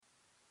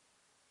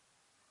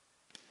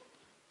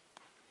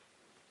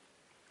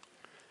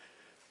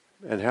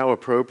And how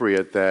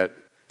appropriate that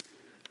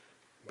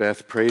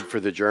Beth prayed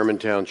for the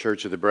Germantown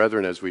Church of the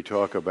Brethren as we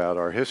talk about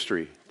our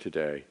history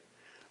today.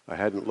 I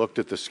hadn't looked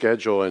at the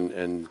schedule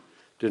and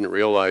didn't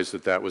realize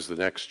that that was the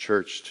next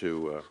church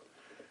to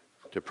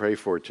pray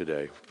for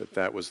today. But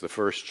that was the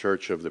first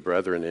church of the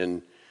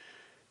Brethren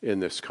in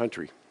this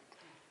country.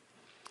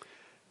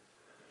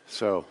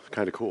 So,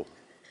 kind of cool.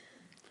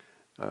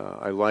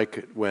 I like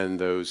it when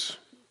those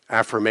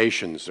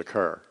affirmations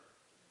occur.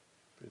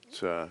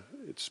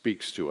 It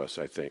speaks to us,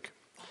 I think.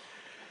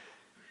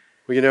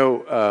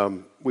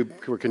 Well,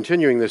 we're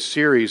continuing this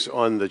series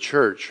on the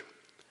church,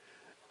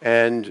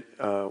 and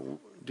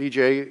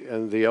DJ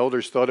and the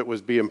elders thought it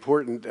would be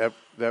important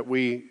that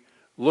we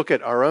look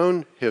at our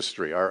own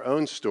history, our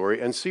own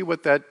story, and see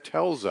what that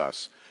tells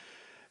us.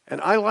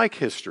 And I like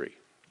history.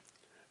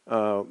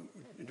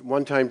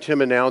 One time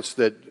Tim announced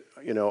that,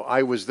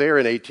 I was there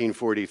in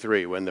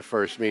 1843 when the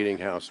first meeting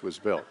house was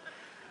built.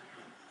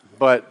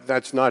 But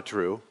that's not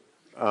true.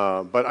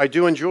 But I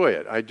do enjoy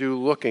it. I do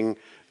looking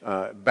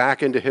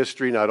back into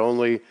history, not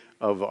only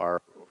of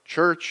our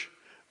church,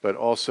 but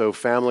also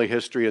family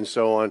history and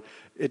so on.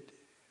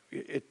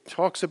 It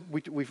talks.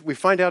 We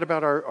find out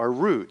about our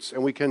roots,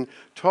 and we can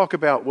talk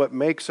about what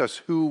makes us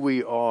who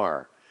we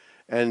are.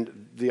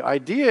 And the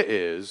idea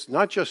is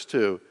not just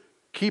to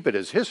keep it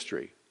as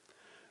history,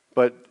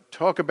 but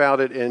talk about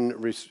it in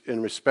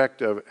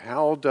respect of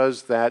how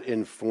does that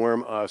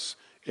inform us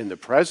in the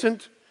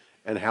present,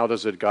 and how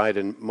does it guide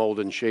and mold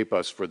and shape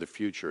us for the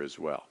future as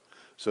well.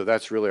 So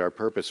that's really our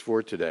purpose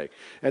for today.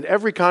 And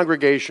every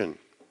congregation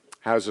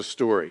has a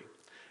story.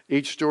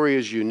 Each story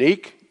is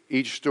unique.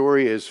 Each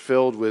story is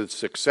filled with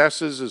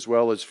successes as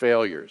well as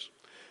failures.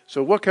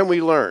 So what can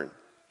we learn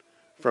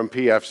from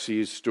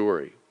PFC's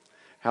story?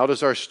 How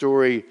does our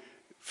story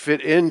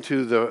fit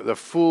into the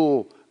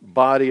full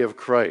body of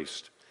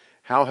Christ?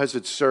 How has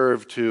it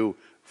served to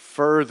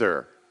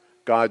further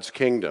God's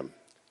kingdom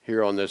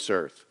here on this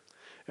earth?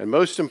 And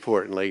most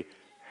importantly,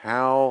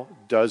 how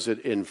does it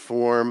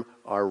inform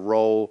our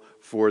role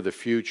for the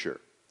future?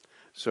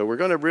 So we're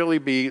going to really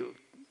be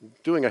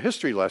doing a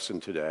history lesson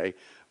today,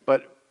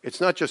 but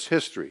it's not just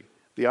history.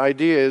 The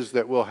idea is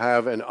that we'll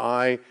have an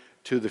eye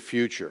to the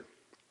future.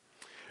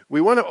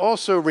 We want to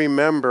also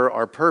remember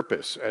our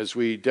purpose as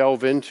we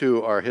delve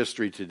into our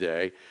history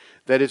today,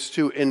 that it's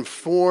to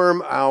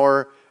inform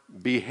our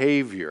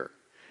behavior.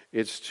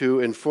 It's to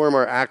inform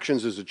our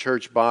actions as a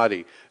church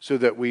body so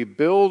that we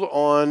build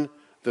on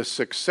the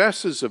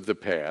successes of the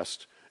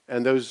past,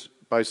 and those,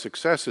 by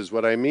successes,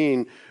 what I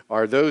mean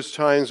are those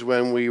times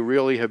when we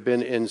really have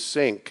been in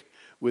sync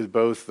with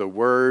both the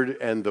Word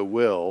and the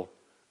will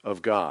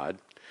of God,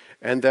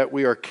 and that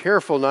we are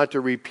careful not to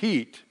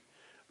repeat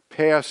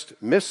past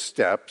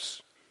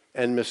missteps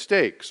and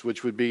mistakes,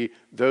 which would be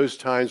those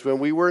times when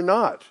we were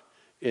not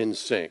in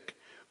sync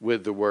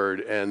with the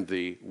Word and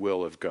the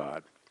will of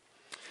God.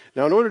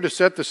 Now, in order to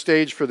set the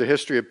stage for the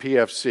history of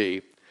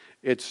PFC,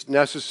 it's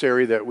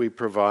necessary that we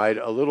provide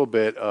a little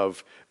bit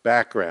of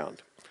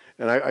background.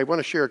 And I want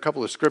to share a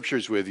couple of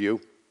scriptures with you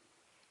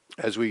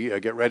as we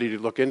get ready to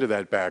look into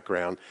that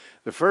background.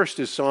 The first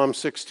is Psalm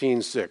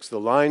 16:6. The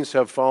lines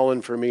have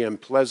fallen for me in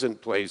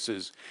pleasant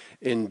places.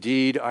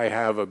 Indeed, I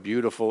have a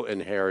beautiful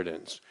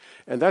inheritance.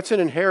 And that's an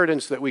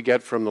inheritance that we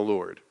get from the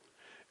Lord.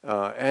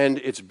 And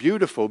it's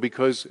beautiful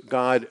because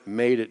God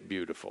made it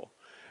beautiful.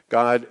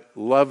 God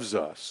loves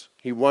us.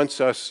 He wants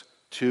us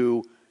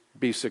to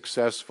be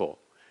successful.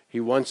 He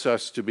wants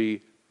us to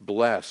be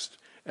blessed,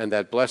 and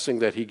that blessing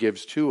that he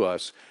gives to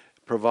us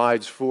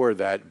provides for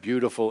that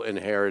beautiful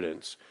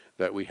inheritance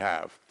that we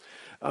have.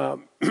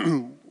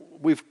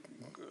 We've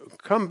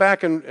come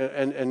back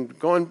and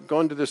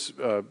gone to this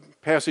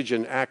passage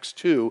in Acts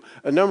 2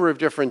 a number of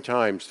different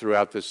times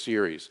throughout this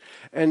series,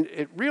 and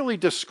it really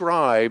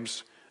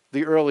describes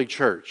the early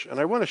church. And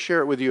I want to share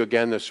it with you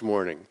again this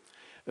morning,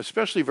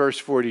 especially verse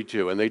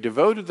 42. And they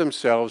devoted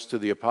themselves to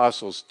the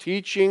apostles'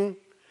 teaching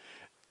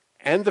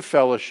and the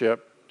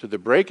fellowship, to the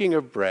breaking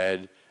of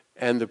bread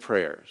and the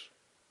prayers.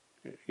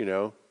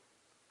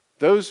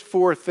 Those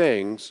four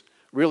things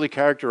really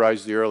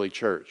characterize the early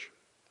church.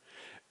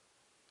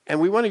 And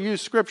we want to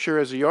use Scripture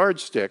as a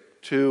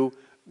yardstick to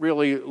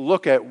really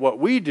look at what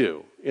we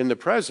do in the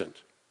present.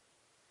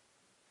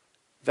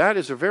 That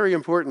is a very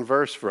important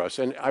verse for us.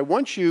 And I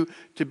want you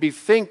to be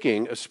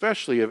thinking,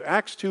 especially of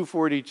Acts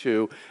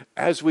 2:42,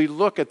 as we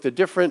look at the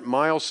different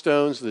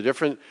milestones, the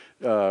different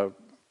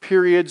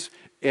periods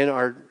in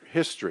our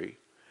history.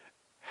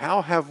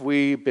 How have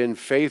we been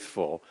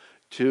faithful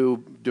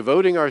to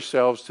devoting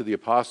ourselves to the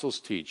apostles'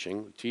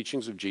 teaching, the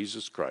teachings of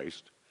Jesus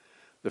Christ,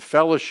 the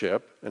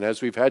fellowship, and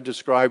as we've had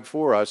described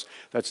for us,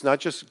 that's not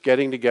just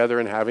getting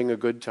together and having a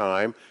good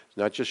time, it's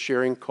not just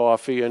sharing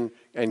coffee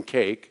and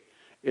cake,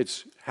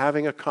 it's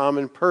having a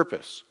common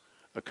purpose,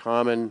 a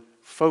common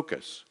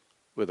focus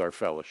with our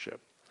fellowship.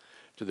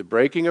 To the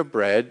breaking of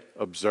bread,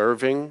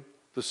 observing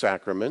the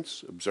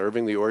sacraments,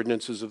 observing the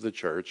ordinances of the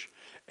church,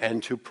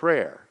 and to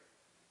prayer.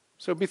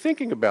 So be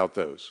thinking about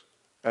those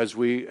as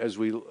we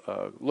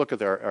look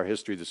at our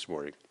history this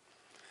morning.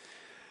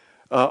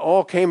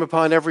 All came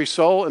upon every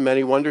soul, and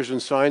many wonders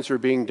and signs were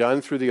being done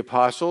through the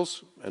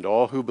apostles, and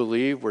all who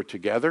believed were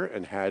together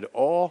and had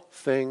all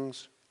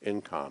things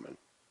in common.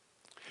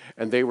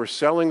 And they were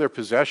selling their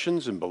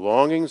possessions and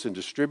belongings and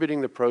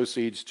distributing the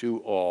proceeds to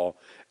all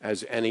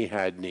as any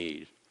had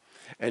need.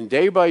 And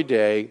day by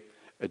day,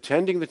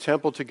 attending the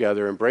temple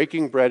together and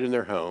breaking bread in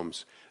their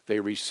homes, they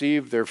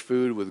received their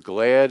food with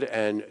glad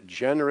and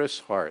generous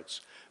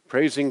hearts,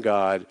 praising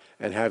God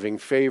and having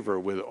favor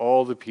with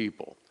all the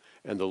people.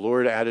 And the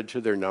Lord added to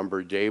their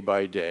number day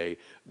by day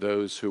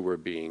those who were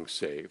being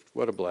saved.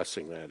 What a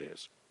blessing that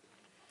is.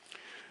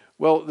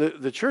 Well, the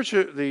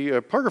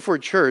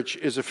Parkerford Church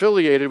is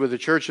affiliated with the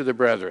Church of the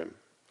Brethren.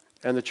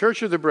 And the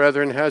Church of the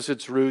Brethren has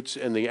its roots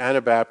in the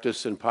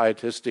Anabaptist and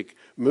Pietistic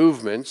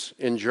movements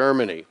in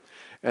Germany.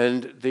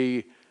 And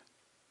the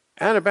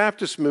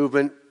Anabaptist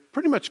movement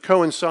pretty much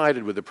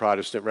coincided with the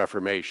Protestant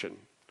Reformation.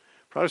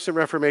 Protestant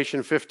Reformation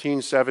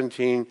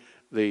 1517,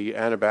 the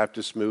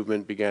Anabaptist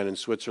movement began in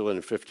Switzerland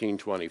in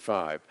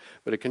 1525,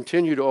 but it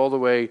continued all the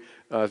way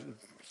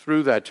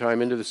through that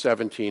time into the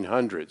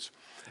 1700s.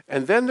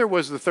 And then there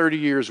was the 30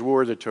 Years'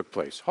 War that took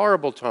place.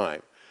 Horrible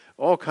time.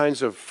 All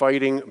kinds of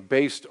fighting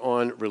based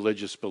on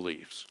religious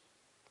beliefs.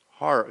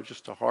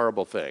 Just a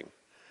horrible thing.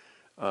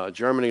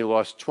 Germany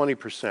lost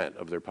 20%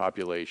 of their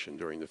population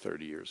during the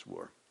 30 Years'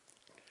 War.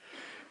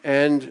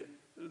 And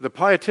the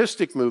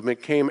Pietistic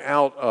movement came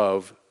out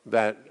of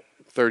that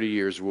 30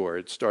 Years' War.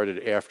 It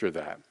started after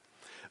that.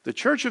 The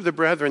Church of the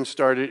Brethren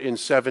started in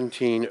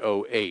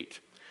 1708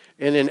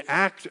 in an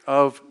act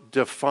of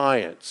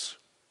defiance.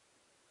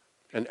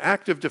 An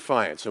act of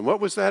defiance. And what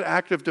was that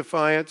act of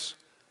defiance?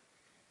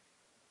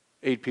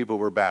 8 people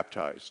were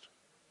baptized.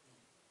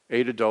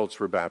 8 adults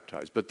were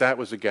baptized. But that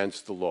was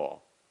against the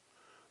law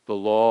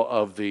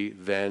of the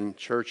then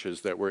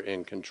churches that were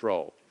in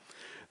control.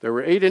 There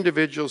were 8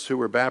 individuals who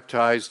were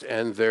baptized,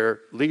 and their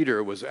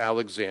leader was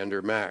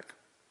Alexander Mack.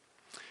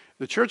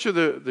 The Church of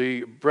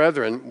the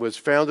Brethren was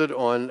founded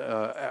on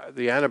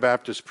the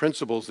Anabaptist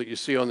principles that you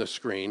see on the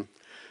screen,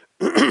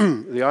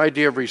 the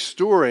idea of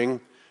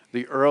restoring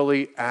the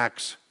early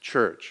Acts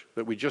church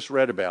that we just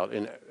read about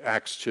in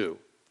Acts 2.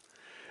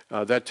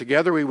 That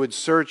together we would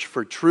search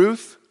for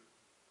truth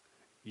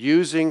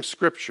using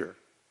Scripture,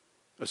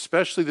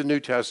 especially the New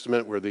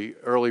Testament, where the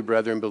early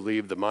brethren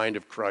believed the mind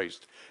of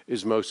Christ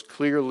is most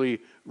clearly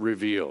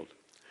revealed.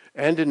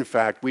 And in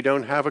fact, we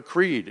don't have a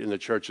creed in the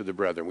Church of the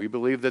Brethren. We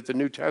believe that the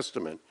New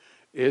Testament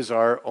is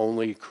our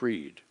only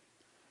creed.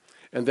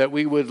 And that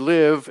we would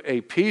live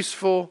a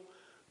peaceful,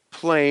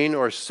 plain,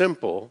 or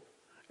simple,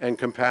 and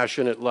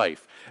compassionate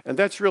life. And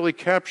that's really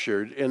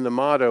captured in the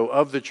motto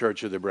of the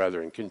Church of the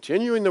Brethren: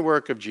 continuing the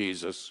work of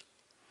Jesus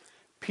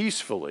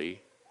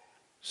peacefully,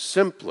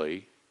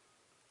 simply,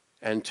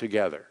 and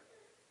together.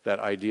 That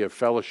idea of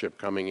fellowship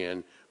coming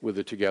in with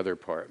the together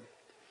part.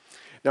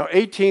 Now,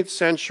 18th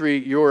century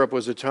Europe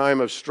was a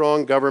time of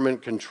strong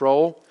government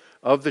control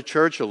of the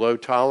church, a low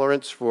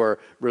tolerance for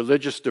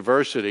religious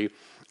diversity,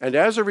 and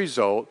as a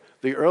result,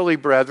 the early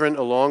brethren,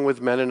 along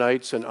with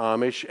Mennonites and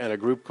Amish and a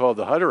group called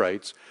the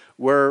Hutterites,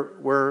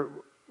 were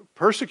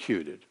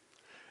persecuted.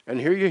 And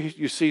here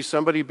you see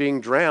somebody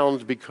being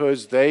drowned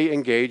because they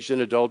engaged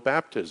in adult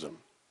baptism.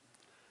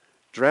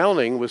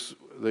 Drowning was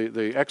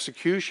the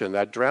execution.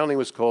 That drowning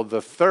was called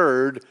the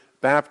third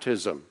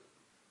baptism.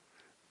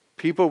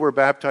 People were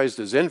baptized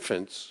as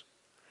infants.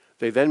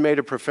 They then made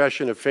a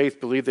profession of faith,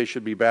 believed they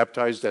should be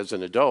baptized as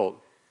an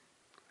adult,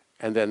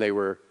 and then they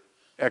were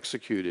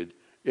executed,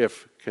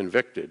 if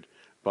convicted,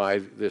 by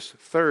this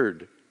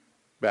third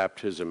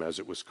baptism, as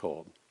it was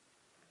called.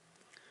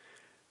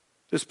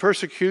 This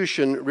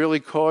persecution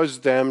really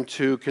caused them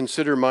to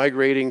consider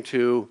migrating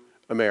to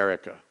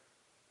America.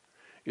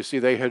 You see,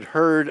 they had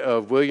heard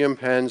of William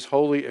Penn's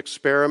Holy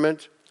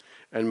Experiment,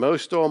 and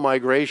most all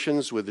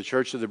migrations with the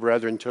Church of the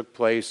Brethren took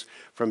place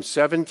from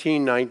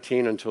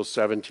 1719 until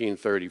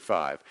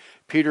 1735.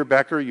 Peter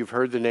Becker, you've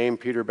heard the name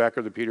Peter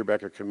Becker, the Peter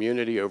Becker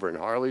community over in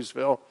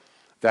Harleysville.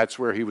 That's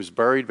where he was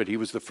buried, but he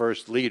was the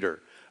first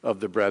leader of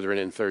the Brethren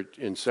in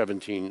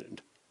 19.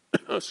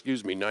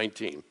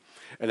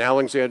 And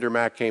Alexander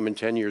Mack came in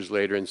 10 years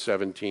later in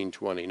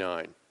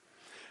 1729.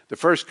 The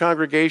first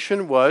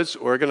congregation was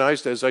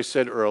organized, as I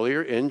said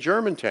earlier, in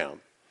Germantown.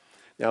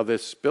 Now,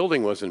 this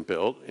building wasn't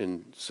built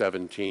in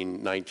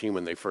 1719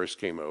 when they first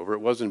came over.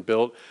 It wasn't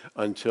built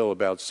until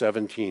about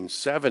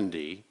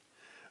 1770,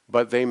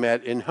 but they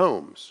met in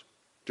homes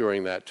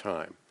during that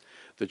time.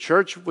 The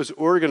church was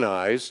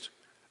organized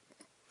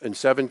in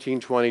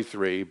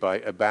 1723 by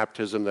a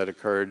baptism that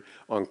occurred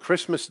on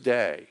Christmas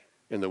Day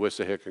in the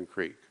Wissahickon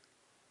Creek.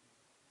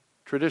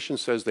 Tradition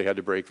says they had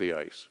to break the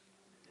ice.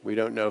 We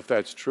don't know if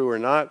that's true or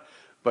not,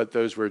 but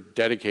those were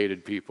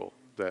dedicated people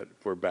that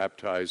were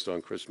baptized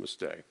on Christmas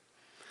Day.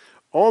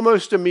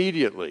 Almost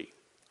immediately,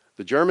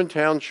 the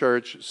Germantown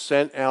church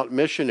sent out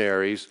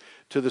missionaries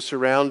to the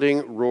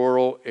surrounding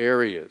rural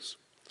areas,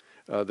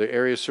 the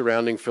areas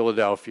surrounding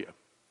Philadelphia.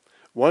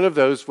 One of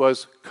those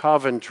was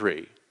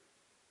Coventry,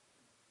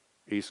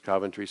 East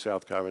Coventry,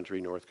 South Coventry,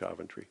 North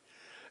Coventry.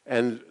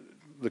 And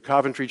the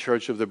Coventry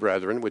Church of the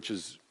Brethren, which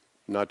is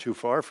not too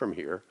far from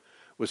here,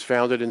 was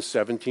founded in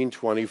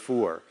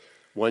 1724,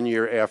 1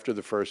 year after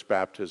the first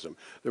baptism.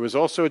 There was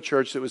also a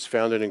church that was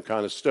founded in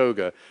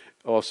Conestoga,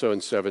 also in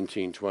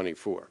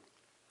 1724.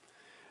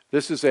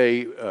 This is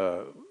a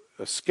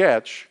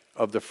sketch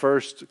of the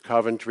first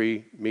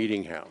Coventry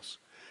meeting house.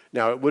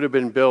 Now, it would have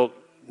been built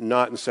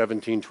not in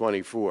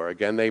 1724.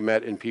 Again, they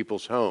met in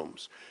people's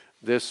homes.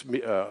 This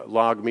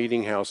log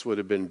meeting house would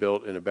have been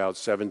built in about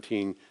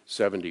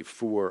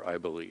 1774, I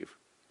believe.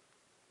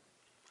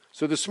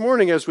 So this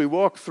morning, as we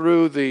walk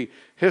through the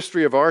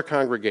history of our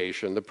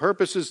congregation, the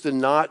purpose is to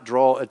not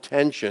draw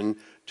attention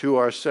to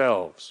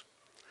ourselves,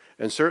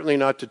 and certainly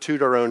not to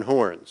toot our own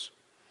horns.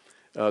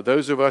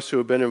 Those of us who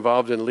have been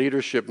involved in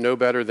leadership know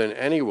better than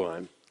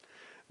anyone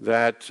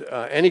that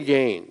any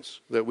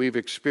gains that we've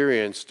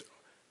experienced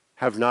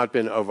have not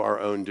been of our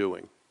own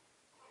doing.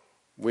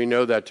 We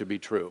know that to be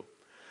true.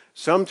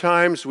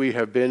 Sometimes we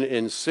have been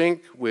in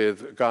sync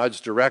with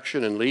God's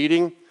direction and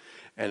leading,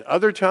 and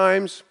other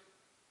times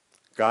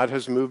God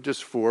has moved us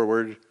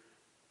forward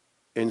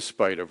in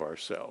spite of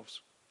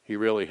ourselves. He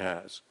really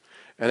has.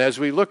 And as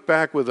we look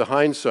back with the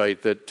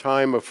hindsight that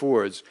time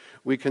affords,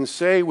 we can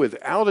say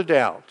without a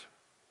doubt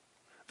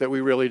that we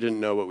really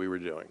didn't know what we were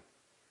doing.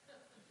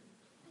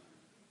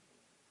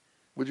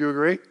 Would you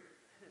agree?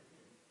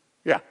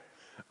 Yeah.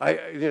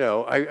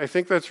 I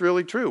think that's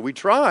really true. We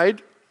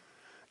tried.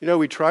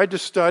 We tried to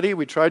study,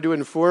 we tried to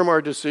inform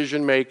our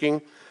decision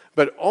making,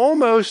 but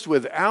almost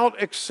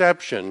without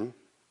exception,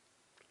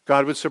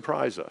 God would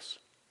surprise us,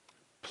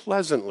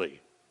 pleasantly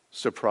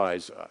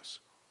surprise us.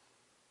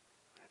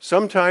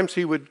 Sometimes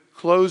he would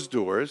close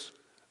doors,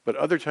 but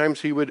other times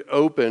he would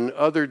open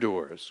other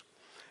doors.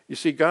 You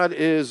see, God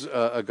is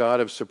a God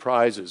of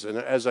surprises. And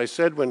as I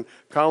said when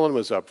Colin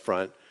was up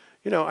front,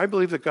 I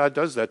believe that God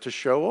does that to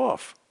show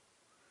off.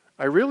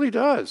 I really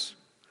does.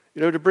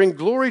 To bring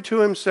glory to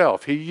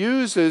himself. He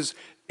uses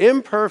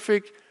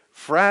imperfect,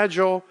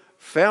 fragile,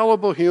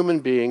 fallible human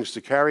beings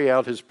to carry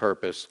out his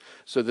purpose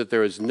so that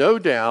there is no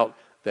doubt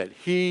that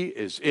he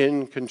is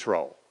in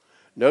control.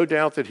 No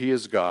doubt that he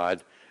is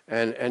God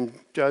and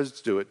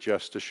does do it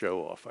just to show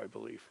off, I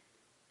believe.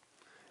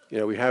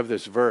 We have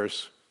this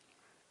verse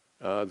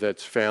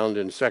that's found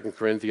in 2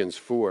 Corinthians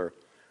 4,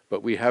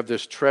 but we have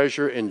this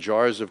treasure in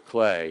jars of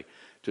clay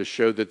to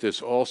show that this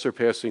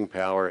all-surpassing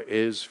power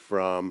is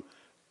from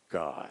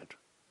God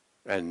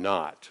and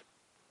not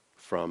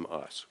from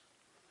us.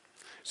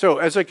 So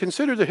as I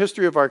consider the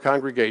history of our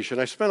congregation,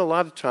 I spent a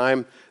lot of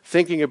time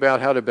thinking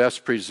about how to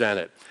best present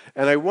it.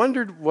 And I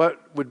wondered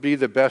what would be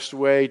the best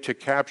way to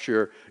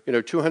capture,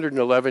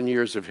 211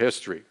 years of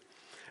history.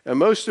 And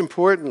most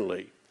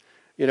importantly,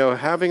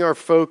 having our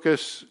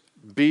focus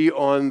be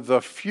on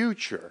the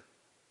future.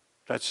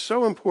 That's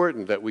so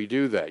important that we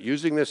do that,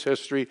 using this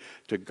history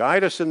to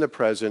guide us in the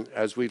present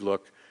as we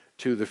look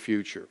to the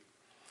future.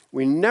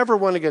 We never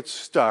want to get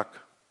stuck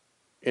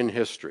in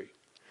history.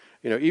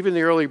 Even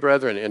the early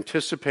brethren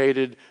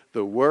anticipated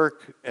the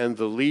work and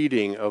the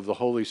leading of the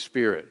Holy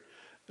Spirit,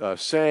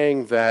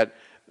 saying that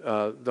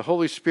the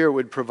Holy Spirit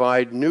would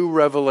provide new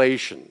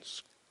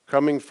revelations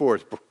coming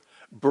forth,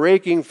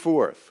 breaking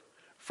forth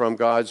from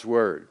God's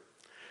Word.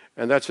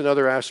 And that's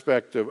another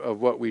aspect of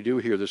what we do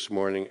here this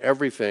morning.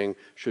 Everything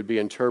should be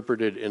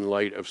interpreted in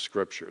light of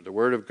Scripture. The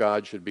Word of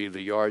God should be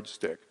the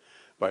yardstick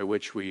by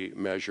which we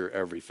measure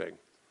everything.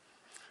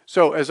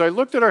 So as I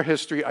looked at our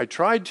history, I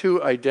tried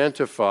to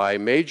identify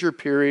major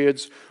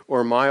periods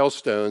or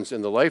milestones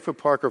in the life of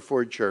Parker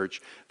Ford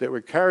Church that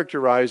would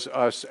characterize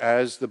us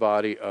as the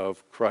body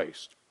of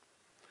Christ.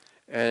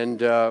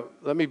 And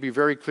let me be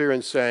very clear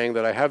in saying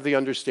that I have the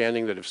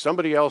understanding that if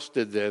somebody else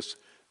did this,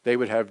 they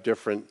would have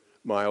different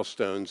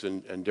milestones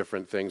and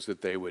different things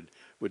that they would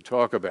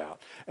talk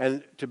about.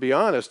 And to be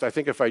honest, I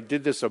think if I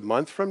did this a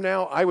month from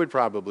now, I would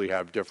probably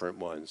have different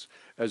ones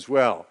as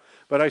well.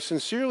 But I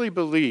sincerely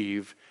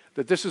believe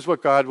that this is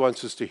what God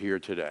wants us to hear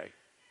today.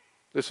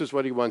 This is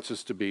what he wants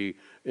us to be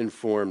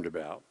informed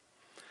about.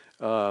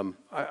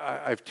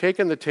 I've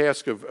taken the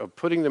task of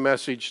putting the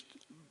message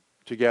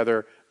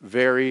together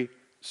very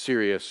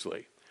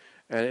seriously.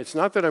 And it's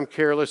not that I'm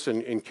careless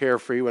and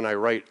carefree when I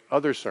write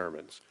other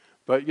sermons,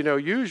 but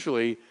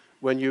usually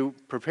when you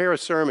prepare a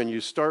sermon,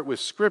 you start with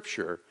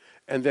Scripture,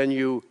 and then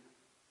you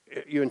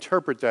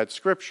interpret that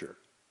Scripture.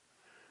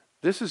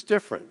 This is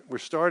different. We're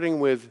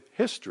starting with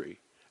history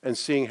and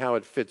seeing how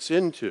it fits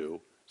into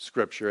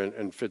Scripture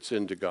and fits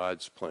into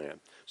God's plan.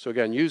 So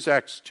again, use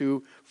Acts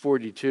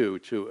 2:42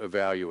 to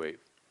evaluate.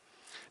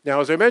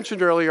 Now, as I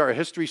mentioned earlier, our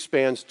history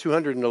spans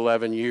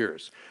 211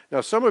 years.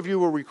 Now, some of you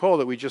will recall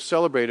that we just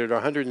celebrated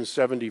our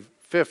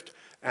 175th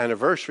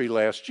anniversary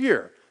last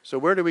year. So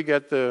where do we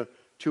get the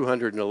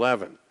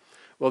 211?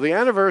 Well, the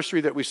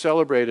anniversary that we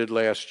celebrated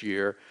last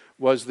year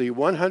was the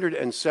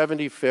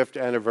 175th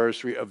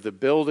anniversary of the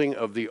building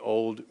of the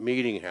old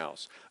meeting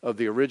house, of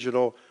the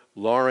original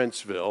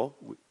Lawrenceville.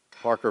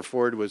 Parker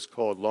Ford was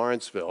called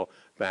Lawrenceville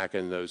back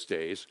in those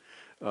days,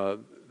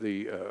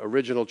 the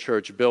original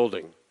church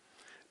building.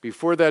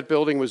 Before that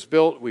building was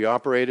built, we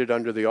operated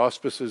under the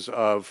auspices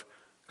of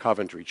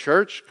Coventry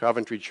Church.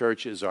 Coventry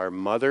Church is our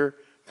mother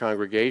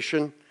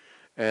congregation.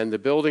 And the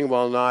building,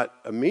 while not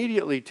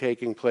immediately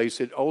taking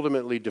place, it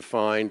ultimately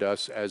defined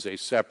us as a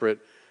separate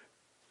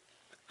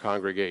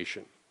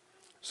congregation.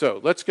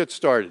 So let's get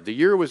started. The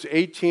year was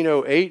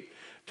 1808.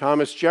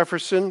 Thomas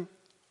Jefferson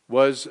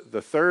was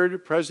the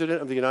third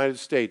president of the United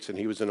States, and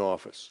he was in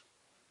office.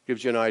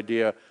 Gives you an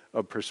idea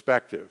of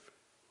perspective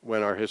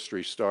when our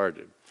history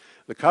started.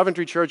 The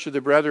Coventry Church of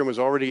the Brethren was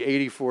already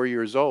 84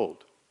 years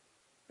old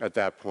at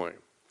that point.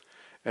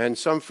 And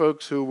some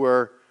folks who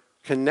were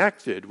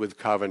connected with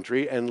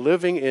Coventry and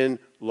living in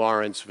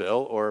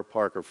Lawrenceville or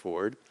Parker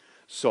Ford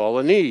saw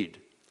a need.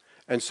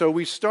 And so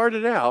we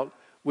started out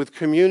with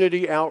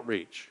community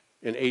outreach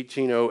in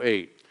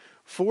 1808.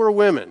 4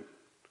 women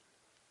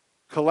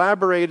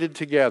collaborated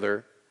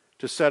together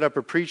to set up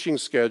a preaching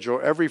schedule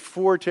every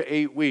 4 to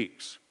 8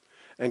 weeks.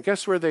 And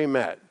guess where they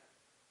met?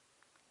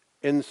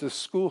 In the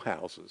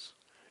schoolhouses.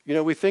 You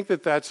know, we think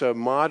that that's a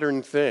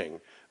modern thing,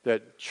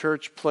 that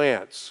church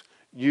plants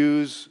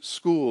use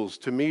schools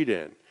to meet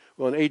in.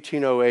 Well, in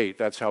 1808,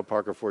 that's how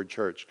Parker Ford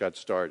Church got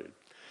started.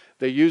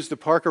 They used the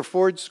Parker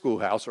Ford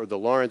Schoolhouse, or the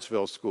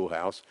Lawrenceville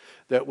Schoolhouse,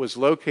 that was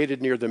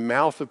located near the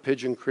mouth of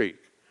Pigeon Creek.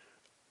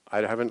 I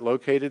haven't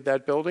located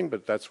that building,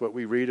 but that's what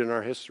we read in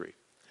our history.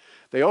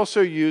 They also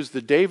used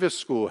the Davis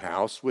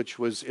Schoolhouse, which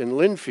was in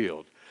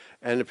Linfield.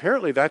 And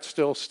apparently that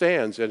still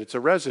stands, and it's a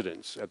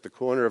residence at the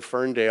corner of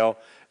Ferndale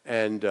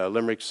and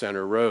Limerick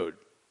Center Road.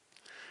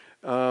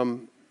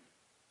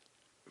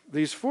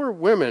 These 4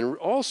 women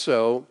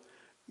also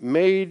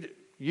made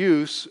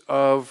use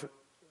of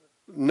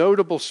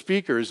notable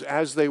speakers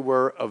as they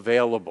were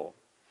available.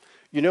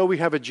 You know, we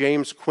have a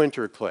James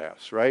Quinter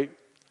class, right?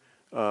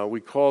 We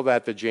call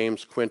that the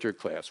James Quinter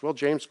class. Well,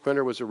 James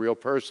Quinter was a real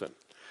person.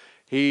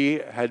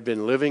 He had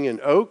been living in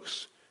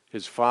Oaks.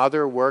 His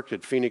father worked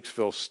at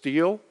Phoenixville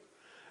Steel.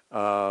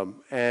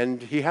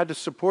 And he had to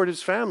support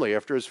his family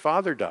after his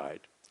father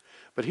died.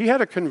 But he had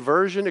a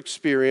conversion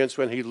experience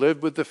when he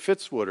lived with the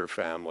Fitzwater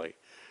family.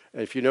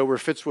 And if you know where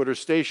Fitzwater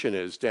Station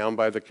is, down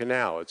by the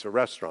canal, it's a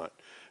restaurant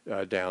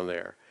down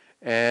there.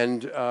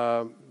 And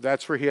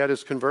that's where he had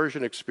his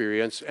conversion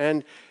experience.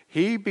 And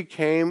he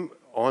became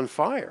on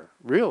fire,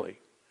 really,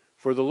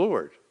 for the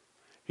Lord.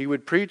 He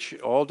would preach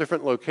all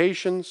different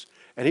locations,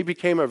 and he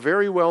became a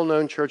very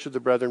well-known Church of the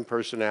Brethren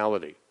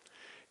personality.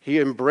 He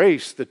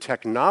embraced the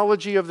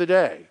technology of the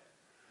day,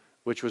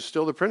 which was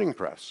still the printing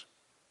press,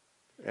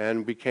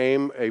 and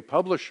became a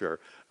publisher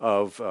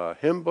of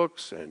hymn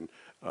books and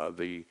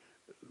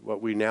what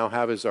we now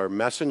have as our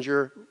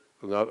messenger,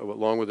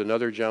 along with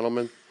another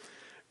gentleman.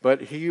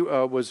 But he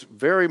was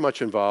very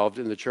much involved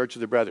in the Church of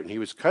the Brethren. He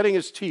was cutting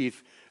his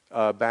teeth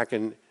back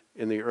in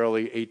the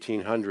early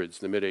 1800s,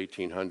 the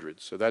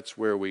mid-1800s. So that's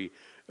where we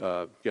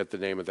get the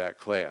name of that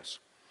class.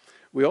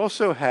 We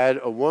also had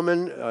a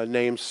woman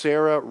named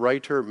Sarah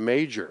Reiter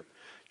Major.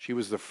 She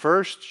was the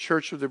first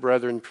Church of the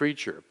Brethren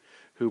preacher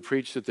who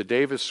preached at the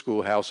Davis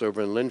Schoolhouse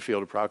over in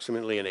Linfield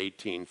approximately in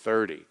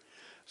 1830.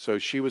 So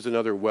she was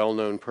another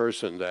well-known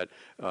person that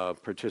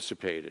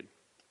participated.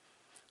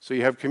 So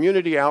you have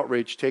community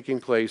outreach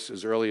taking place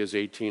as early as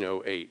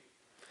 1808.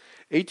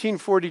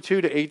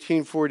 1842 to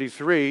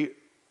 1843,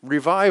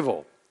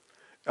 revival.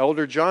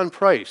 Elder John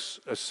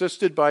Price,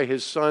 assisted by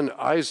his son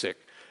Isaac,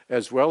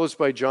 as well as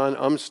by John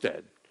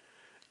Umstead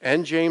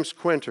and James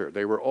Quinter.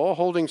 They were all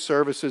holding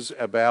services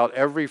about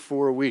every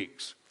 4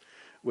 weeks,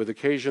 with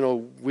occasional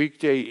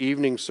weekday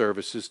evening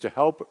services to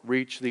help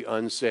reach the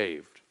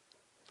unsaved.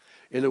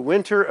 In the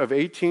winter of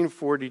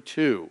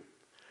 1842,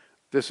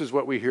 this is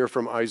what we hear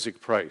from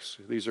Isaac Price.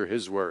 These are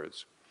his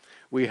words.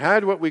 We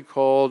had what we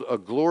called a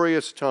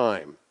glorious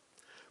time.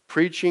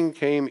 Preaching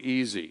came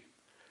easy,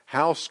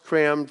 house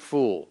crammed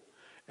full,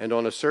 and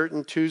on a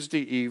certain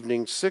Tuesday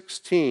evening,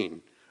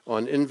 16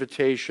 on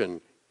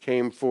invitation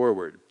came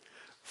forward.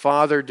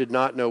 Father did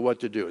not know what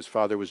to do. His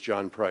father was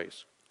John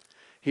Price.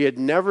 He had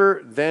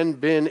never then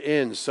been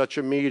in such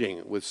a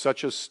meeting with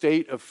such a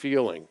state of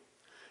feeling.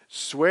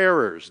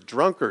 Swearers,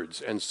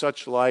 drunkards, and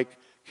such like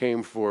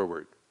came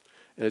forward.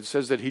 And it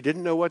says that he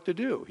didn't know what to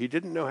do. He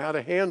didn't know how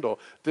to handle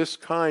this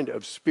kind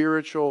of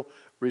spiritual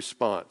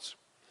response.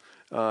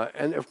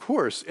 And of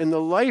course, in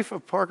the life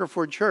of Parker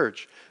Ford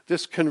Church,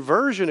 this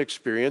conversion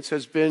experience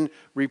has been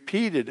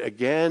repeated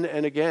again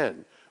and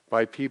again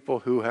by people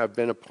who have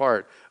been a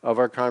part of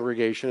our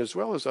congregation as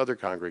well as other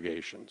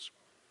congregations.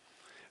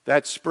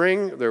 That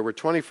spring, there were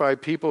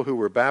 25 people who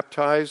were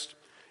baptized.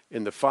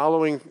 In the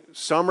following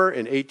summer,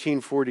 in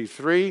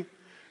 1843,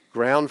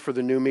 ground for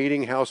the new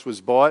meeting house was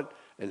bought,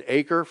 an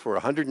acre for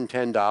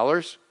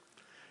 $110,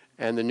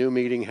 and the new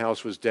meeting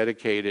house was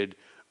dedicated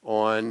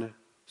on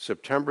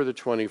September the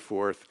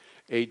 24th,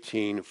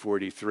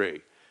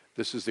 1843.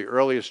 This is the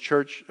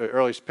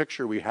earliest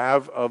picture we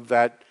have of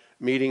that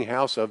meeting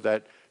house, of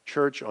that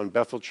church on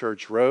Bethel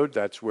Church Road.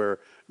 That's where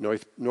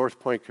North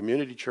Point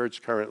Community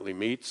Church currently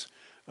meets.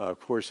 Of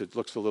course, it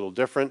looks a little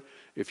different.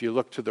 If you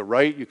look to the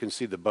right, you can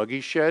see the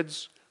buggy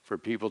sheds for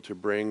people to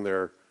bring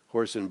their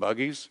horse and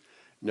buggies.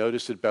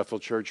 Notice that Bethel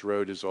Church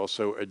Road is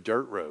also a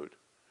dirt road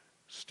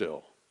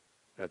still.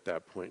 at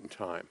that point in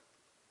time.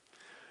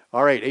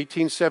 All right,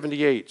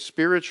 1878,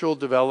 spiritual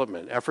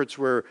development. Efforts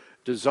were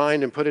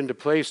designed and put into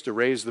place to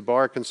raise the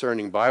bar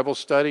concerning Bible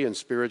study and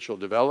spiritual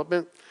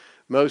development.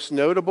 Most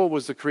notable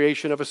was the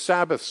creation of a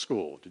Sabbath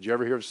school. Did you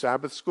ever hear of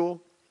Sabbath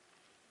school?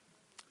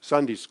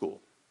 Sunday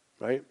school,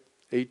 right?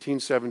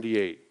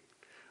 1878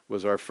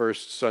 was our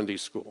first Sunday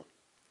school.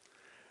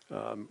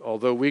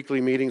 Although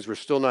weekly meetings were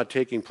still not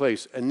taking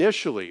place,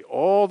 initially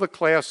all the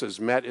classes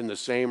met in the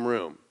same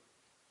room.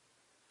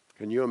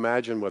 Can you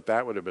imagine what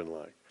that would have been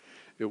like?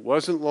 It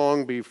wasn't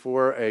long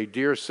before a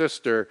dear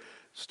sister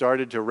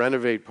started to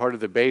renovate part of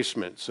the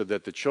basement so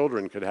that the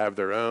children could have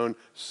their own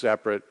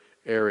separate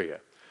area.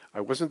 I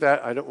wasn't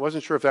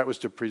sure if that was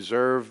to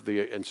preserve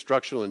the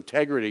instructional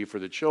integrity for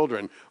the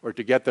children or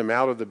to get them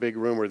out of the big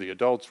room where the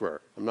adults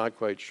were. I'm not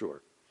quite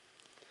sure.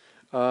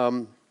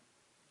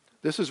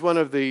 This is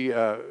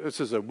this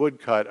is a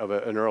woodcut of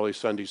an early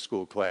Sunday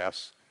school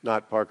class,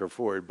 not Parker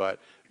Ford, but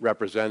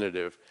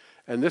representative.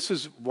 And this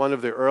is one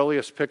of the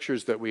earliest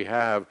pictures that we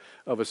have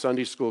of a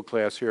Sunday school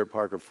class here at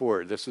Parker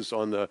Ford. This is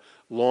on the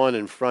lawn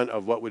in front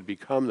of what would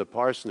become the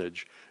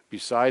parsonage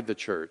beside the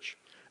church.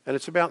 And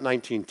it's about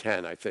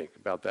 1910, I think,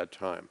 about that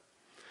time.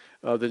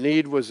 The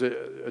need was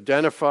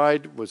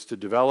identified was to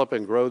develop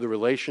and grow the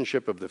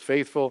relationship of the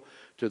faithful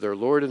to their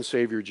Lord and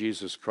Savior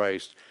Jesus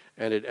Christ,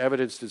 and it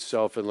evidenced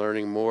itself in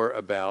learning more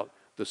about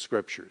the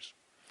Scriptures.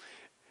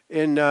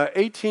 In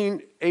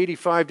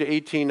 1885 to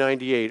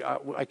 1898,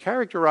 I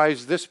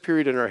characterized this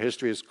period in our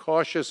history as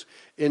cautious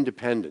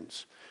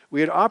independence.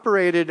 We had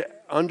operated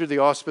under the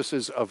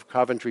auspices of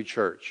Coventry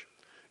Church.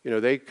 You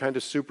know, they kind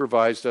of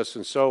supervised us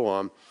and so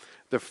on.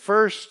 The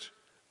first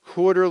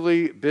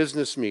quarterly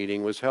business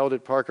meeting was held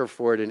at Parker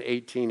Ford in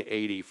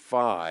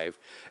 1885,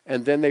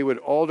 and then they would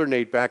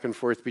alternate back and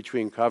forth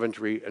between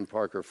Coventry and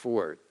Parker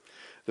Ford.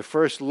 The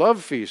first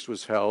love feast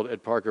was held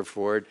at Parker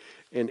Ford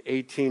in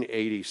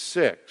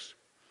 1886.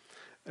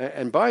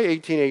 And by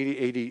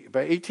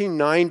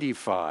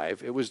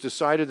 1895, it was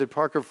decided that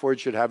Parker Ford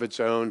should have its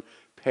own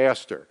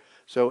pastor.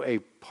 So a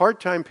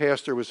part-time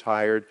pastor was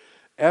hired,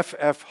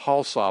 F.F.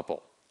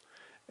 Halsopple,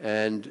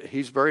 and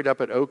he's buried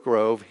up at Oak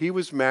Grove. He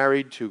was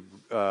married to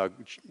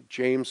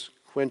James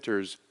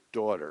Quinter's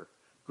daughter,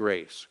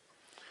 Grace.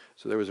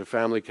 So there was a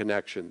family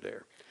connection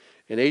there.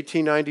 In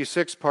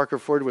 1896, Parker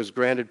Ford was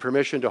granted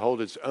permission to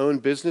hold its own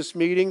business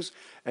meetings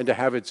and to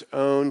have its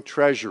own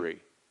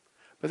treasury.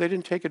 But they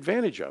didn't take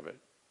advantage of it.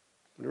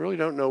 We really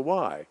don't know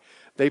why.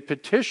 They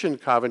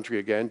petitioned Coventry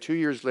again 2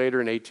 years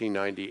later in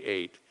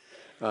 1898,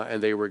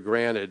 and they were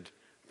granted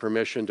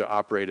permission to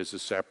operate as a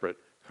separate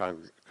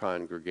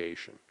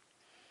congregation.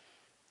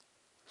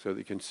 So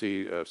you can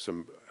see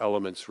some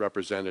elements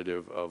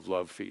representative of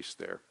Love Feast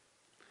there.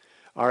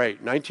 All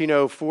right,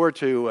 1904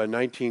 to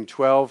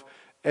 1912,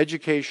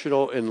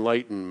 educational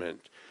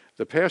enlightenment.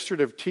 The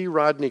pastorate of T.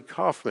 Rodney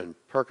Kaufman,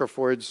 Parker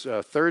Ford's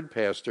third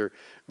pastor,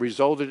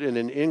 resulted in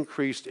an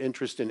increased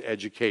interest in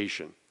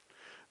education.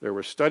 There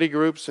were study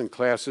groups and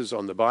classes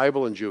on the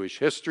Bible and Jewish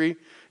history.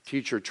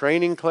 Teacher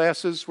training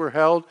classes were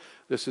held.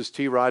 This is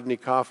T. Rodney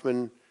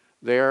Kaufman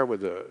there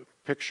with a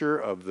picture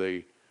of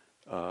the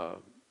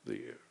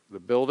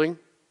building.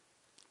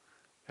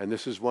 And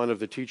this is one of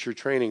the teacher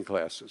training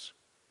classes.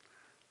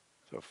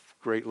 It's a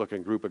great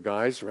looking group of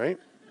guys, right?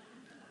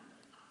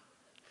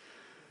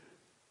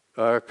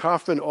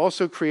 Kaufman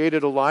also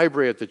created a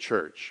library at the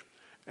church.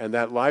 And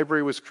that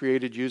library was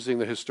created using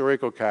the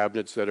historical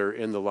cabinets that are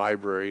in the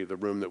library, the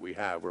room that we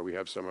have, where we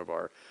have some of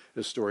our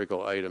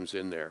historical items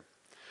in there.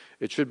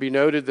 It should be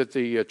noted that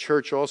the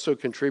church also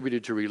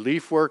contributed to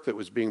relief work that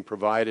was being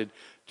provided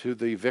to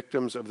the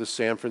victims of the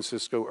San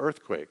Francisco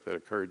earthquake that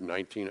occurred in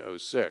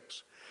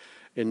 1906.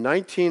 In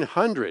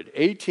 1900,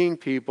 18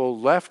 people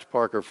left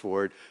Parker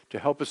Ford to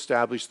help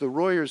establish the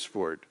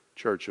Royersford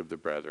Church of the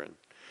Brethren.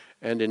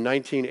 And in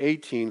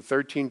 1918,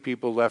 13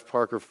 people left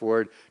Parker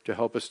Ford to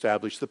help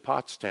establish the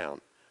Pottstown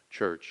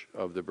Church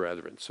of the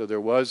Brethren. So there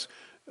was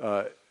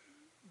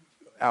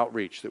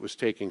outreach that was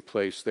taking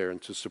place there and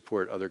to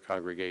support other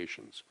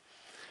congregations.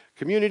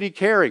 Community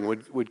caring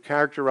would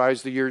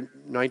characterize the year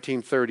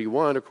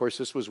 1931. Of course,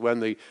 this was when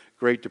the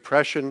Great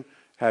Depression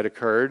had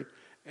occurred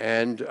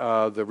and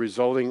the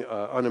resulting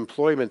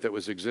unemployment that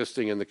was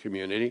existing in the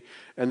community.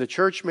 And the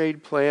church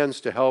made plans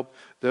to help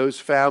those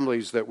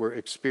families that were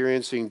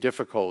experiencing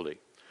difficulty.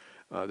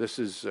 This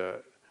is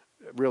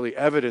really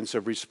evidence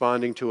of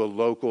responding to a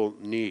local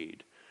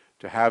need,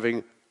 to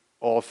having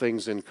all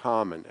things in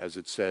common, as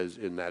it says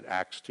in that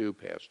Acts 2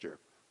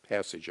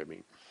 passage.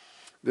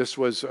 This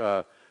was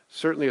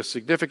certainly a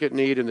significant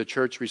need, and the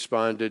church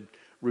responded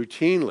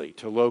routinely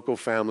to local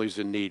families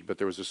in need, but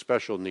there was a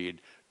special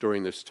need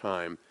during this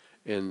time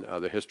in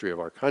the history of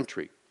our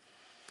country.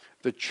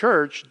 The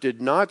church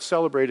did not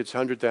celebrate its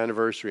 100th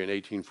anniversary in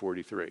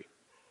 1843.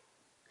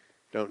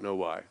 Don't know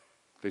why.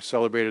 They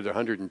celebrated their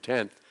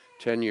 110th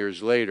 10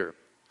 years later.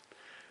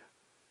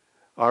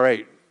 All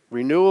right,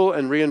 renewal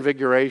and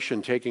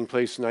reinvigoration taking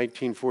place in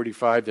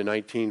 1945 to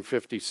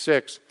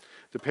 1956.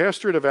 The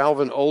pastorate of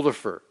Alvin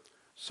Oldifer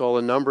saw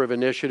a number of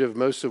initiatives,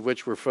 most of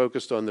which were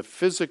focused on the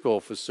physical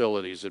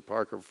facilities at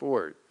Parker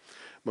Ford.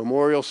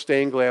 Memorial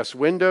stained glass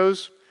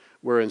windows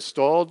were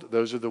installed.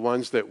 Those are the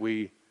ones that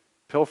we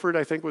pilfered,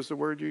 I think was the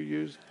word you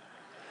used,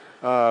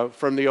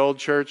 from the old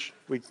church.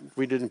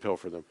 We didn't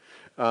pilfer them.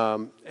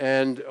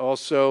 And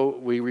also,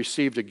 we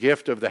received a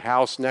gift of the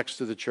house next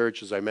to the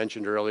church, as I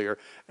mentioned earlier,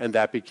 and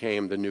that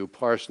became the new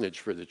parsonage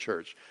for the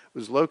church. It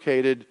was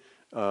located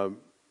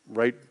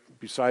right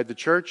beside the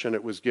church, and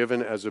it was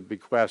given as a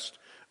bequest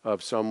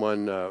of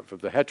someone of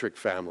the Hetrick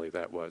family,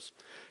 that was.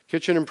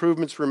 Kitchen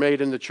improvements were made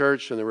in the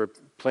church, and there were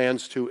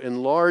plans to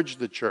enlarge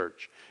the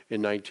church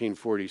in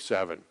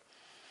 1947.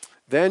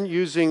 Then,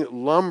 using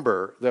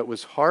lumber that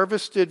was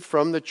harvested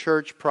from the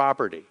church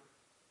property,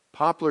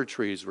 poplar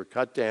trees were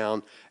cut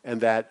down,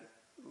 and that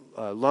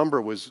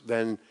lumber was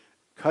then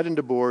cut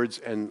into boards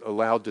and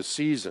allowed to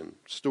season,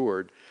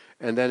 stored.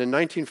 And then in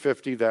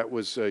 1950, that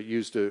was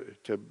used to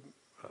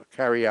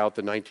carry out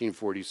the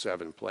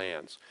 1947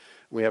 plans.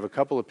 We have a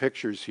couple of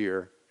pictures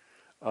here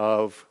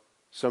of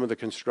some of the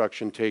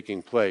construction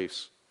taking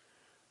place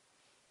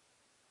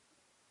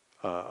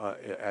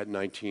at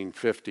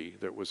 1950.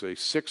 There was a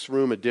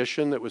 6-room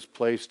addition that was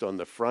placed on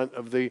the front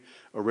of the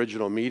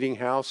original meeting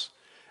house,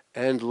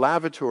 and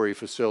lavatory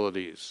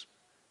facilities.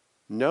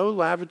 No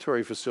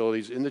lavatory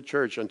facilities in the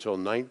church until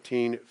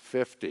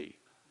 1950.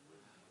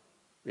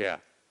 Yeah,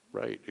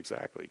 right,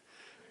 exactly.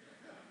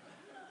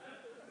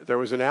 There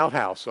was an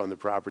outhouse on the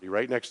property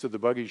right next to the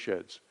buggy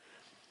sheds.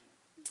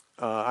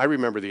 I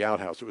remember the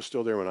outhouse. It was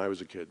still there when I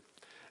was a kid.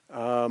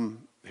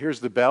 Here's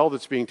the bell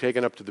that's being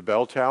taken up to the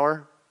bell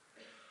tower.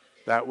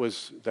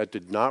 That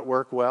did not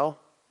work well.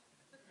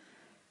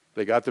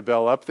 They got the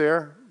bell up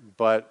there,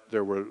 but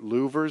there were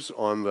louvers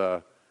on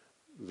the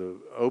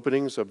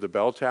openings of the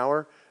bell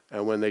tower,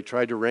 and when they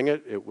tried to ring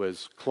it, it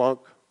was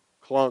clunk,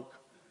 clunk,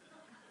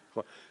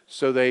 clunk.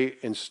 So they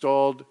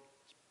installed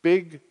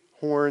big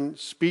horn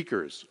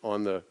speakers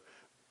on the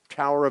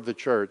tower of the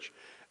church,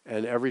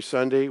 and every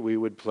Sunday we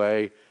would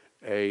play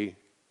a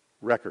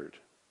record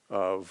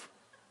of,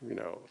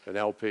 an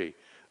LP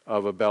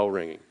of a bell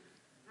ringing.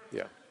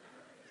 Yeah.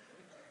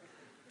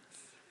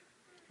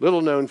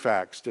 Little known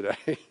facts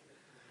today.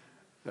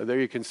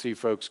 There you can see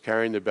folks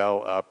carrying the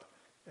bell up,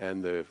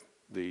 and the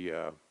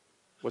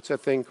what's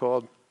that thing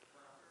called?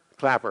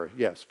 Clapper,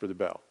 yes, for the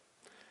bell.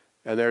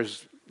 And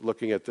there's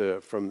looking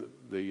at from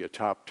the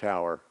top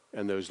tower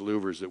and those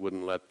louvers that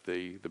wouldn't let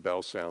the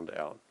bell sound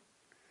out.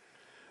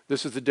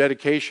 This is the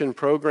dedication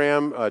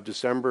program,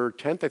 December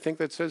 10th, I think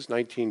that says,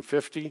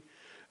 1950,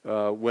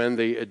 when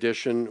the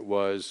addition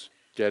was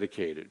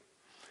dedicated.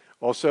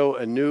 Also,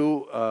 a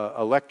new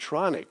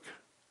electronic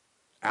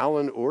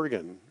Allen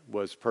organ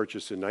was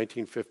purchased in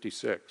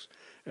 1956,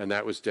 and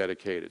that was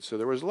dedicated. So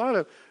there was a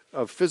lot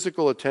of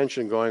physical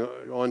attention going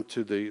on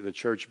to the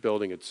church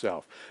building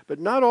itself. But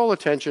not all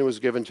attention was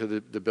given to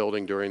the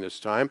building during this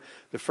time.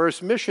 The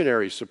first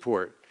missionary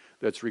support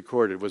that's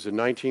recorded was in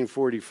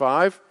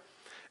 1945,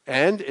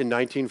 and in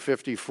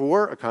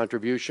 1954, a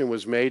contribution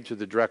was made to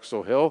the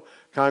Drexel Hill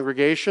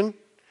congregation,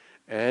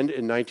 and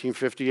in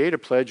 1958, a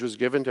pledge was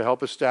given to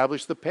help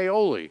establish the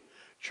Paoli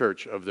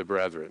Church of the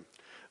Brethren.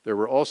 There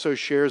were also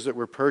shares that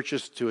were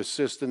purchased to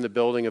assist in the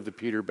building of the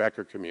Peter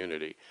Becker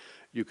community.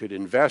 You could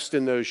invest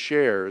in those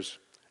shares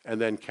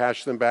and then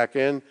cash them back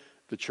in.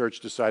 The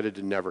church decided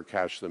to never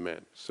cash them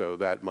in, so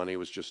that money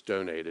was just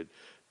donated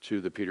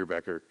to the Peter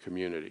Becker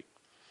community.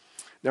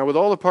 Now, with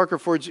all the Parker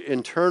Ford's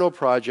internal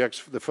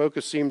projects, the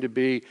focus seemed to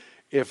be,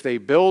 if they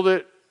build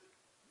it,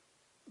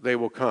 they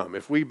will come.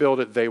 If we build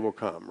it, they will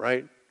come,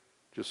 right?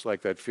 Just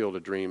like that Field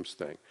of Dreams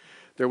thing.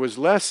 There was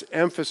less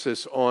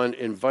emphasis on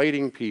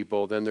inviting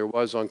people than there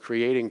was on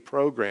creating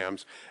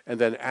programs and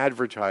then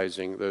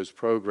advertising those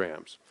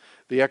programs.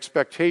 The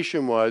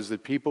expectation was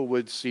that people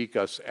would seek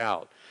us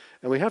out.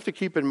 And we have to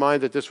keep in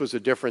mind that this was a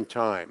different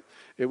time.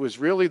 It was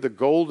really the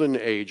golden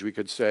age, we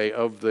could say,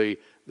 of the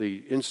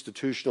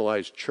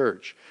institutionalized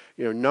church.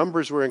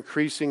 Numbers were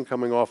increasing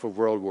coming off of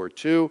World War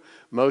II.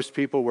 Most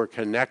people were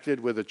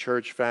connected with the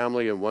church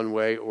family in one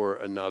way or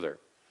another.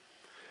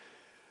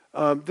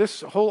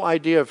 This whole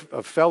idea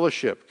of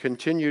fellowship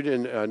continued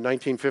in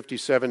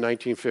 1957,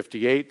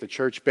 1958. The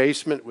church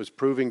basement was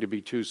proving to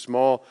be too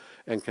small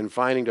and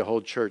confining to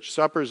hold church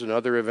suppers and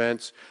other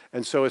events,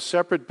 and so a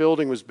separate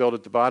building was built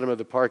at the bottom of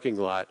the parking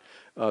lot,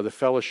 the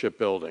fellowship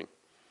building.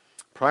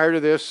 Prior to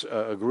this,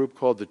 a group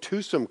called the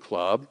Twosome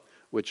Club,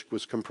 which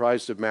was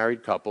comprised of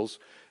married couples,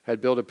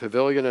 had built a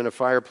pavilion and a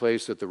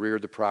fireplace at the rear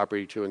of the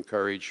property to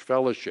encourage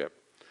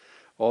fellowship.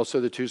 Also,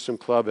 the Twosome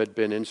Club had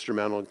been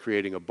instrumental in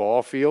creating a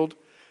ball field.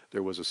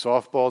 There was a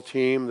softball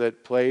team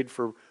that played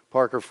for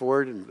Parker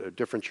Ford, and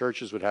different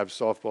churches would have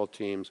softball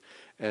teams,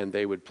 and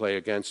they would play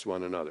against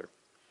one another.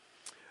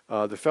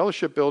 The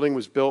fellowship building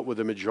was built with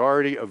a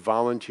majority of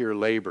volunteer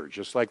labor,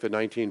 just like the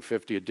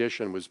 1950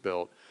 addition was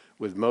built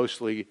with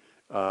mostly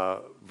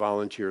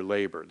volunteer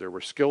labor. There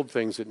were skilled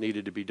things that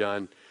needed to be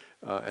done,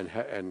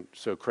 and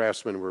so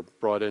craftsmen were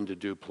brought in to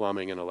do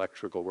plumbing and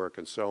electrical work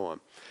and so on.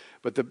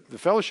 But the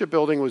fellowship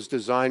building was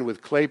designed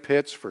with clay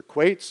pits for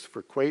quoits,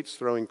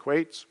 throwing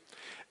quoits,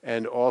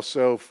 and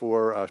also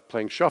for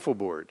playing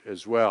shuffleboard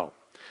as well.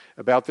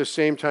 About the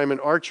same time, an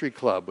archery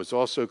club was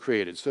also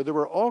created. So there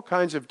were all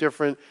kinds of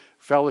different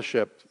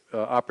fellowship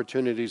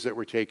opportunities that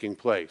were taking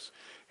place.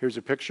 Here's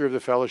a picture of the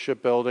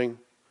fellowship building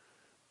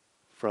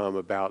from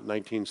about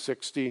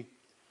 1960.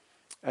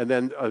 And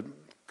then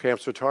Camp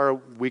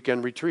Swatara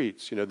weekend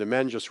retreats. You know, the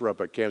men just were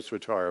up at Camp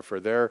Swatara for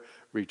their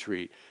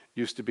retreat.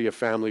 Used to be a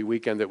family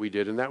weekend that we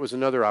did, and that was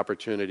another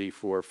opportunity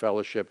for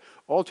fellowship,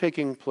 all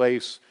taking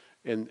place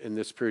in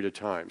this period of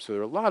time. So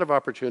there are a lot of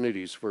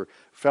opportunities for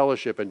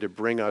fellowship and to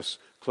bring us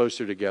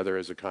closer together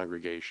as a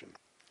congregation.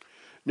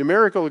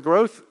 Numerical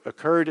growth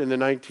occurred in the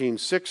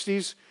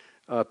 1960s.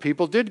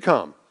 People did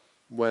come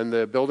when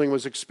the building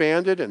was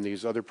expanded and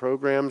these other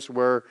programs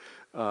were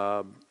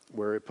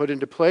put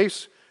into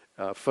place.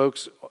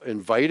 Folks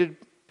invited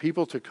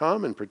people to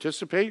come and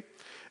participate.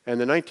 And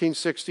the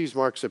 1960s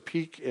marks a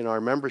peak in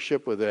our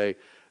membership with a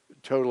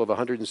total of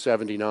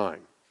 179.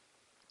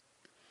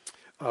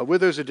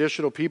 With those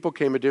additional people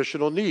came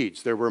additional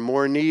needs. There were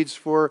more needs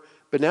for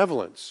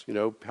benevolence, you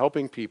know,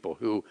 helping people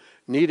who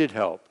needed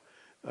help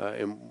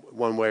in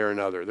one way or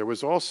another. There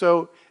was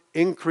also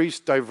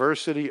increased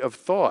diversity of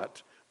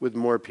thought with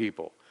more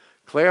people.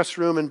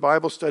 Classroom and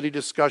Bible study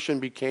discussion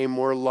became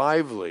more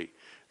lively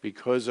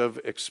because of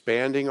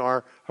expanding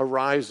our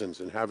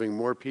horizons and having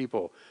more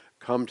people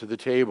come to the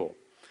table.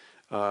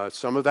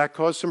 Some of that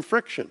caused some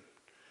friction.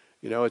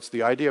 You know, it's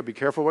the idea, be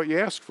careful what you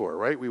ask for,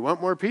 right? We want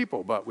more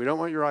people, but we don't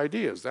want your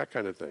ideas, that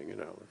kind of thing, you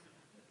know.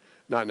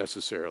 Not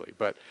necessarily,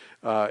 but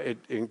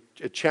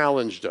it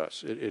challenged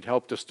us. It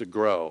helped us to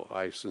grow,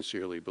 I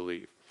sincerely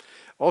believe.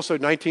 Also,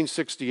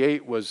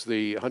 1968 was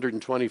the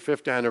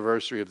 125th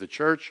anniversary of the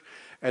church,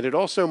 and it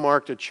also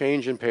marked a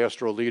change in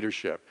pastoral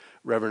leadership.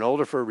 Reverend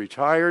Oldifer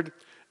retired,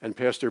 and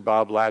Pastor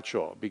Bob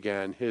Latchall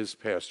began his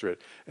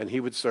pastorate, and he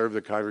would serve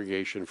the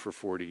congregation for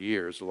 40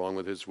 years, along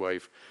with his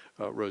wife,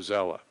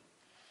 Rosella.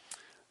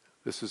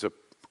 This is a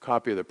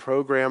copy of the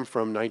program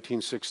from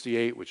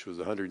 1968, which was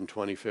the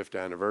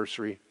 125th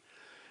anniversary.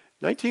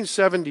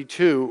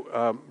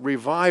 1972,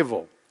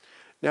 revival.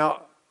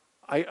 Now,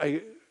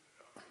 I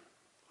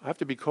have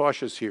to be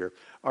cautious here.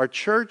 Our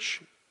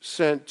church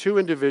sent 2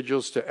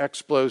 individuals to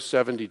Explo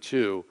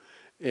 72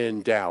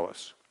 in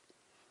Dallas,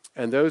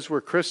 and those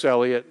were Chris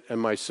Elliott and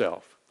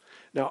myself.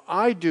 Now,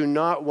 I do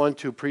not want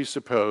to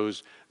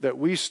presuppose that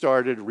we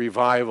started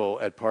revival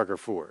at Parker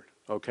Ford,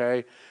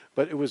 okay?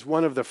 But it was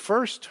one of the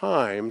first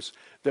times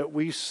that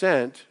we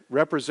sent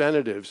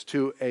representatives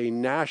to a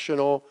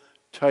national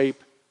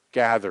type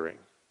gathering.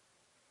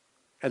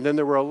 And then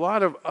there were a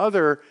lot of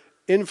other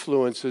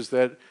influences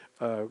that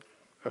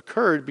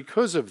occurred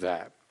because of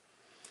that.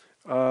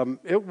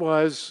 It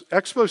was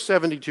Expo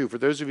 72, for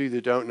those of you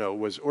that don't know,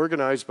 was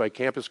organized by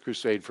Campus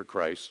Crusade for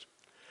Christ.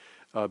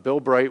 Bill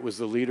Bright was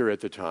the leader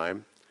at the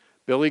time.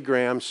 Billy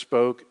Graham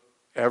spoke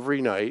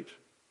every night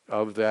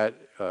of that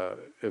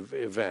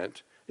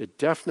event. It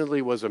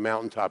definitely was a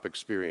mountaintop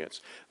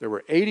experience. There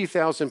were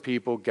 80,000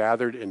 people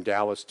gathered in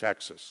Dallas,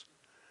 Texas.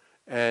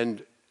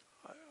 And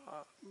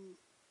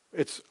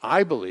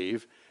I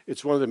believe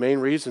it's one of the main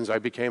reasons I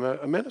became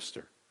a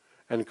minister.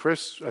 And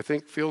Chris, I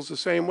think, feels the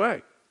same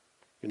way.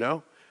 You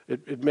know,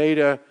 it made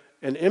an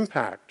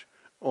impact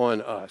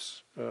on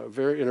us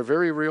in a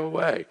very real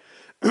way,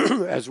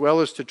 as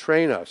well as to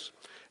train us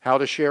how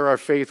to share our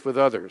faith with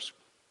others.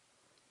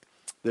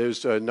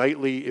 Those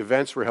nightly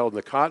events were held in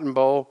the Cotton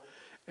Bowl.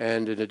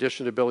 And in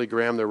addition to Billy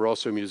Graham, there were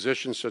also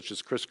musicians such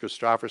as Chris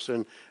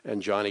Christopherson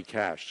and Johnny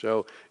Cash.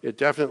 So it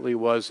definitely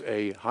was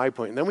a high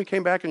point. And then we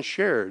came back and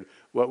shared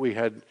what we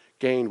had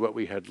gained, what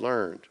we had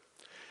learned.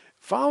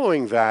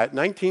 Following that,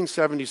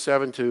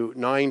 1977 to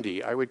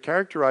 90, I would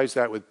characterize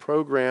that with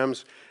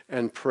programs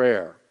and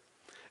prayer.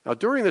 Now,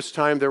 during this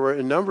time, there were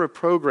a number of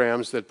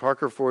programs that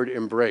Parker Ford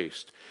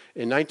embraced.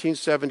 In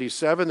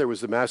 1977, there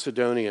was the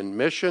Macedonian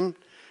Mission.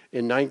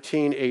 In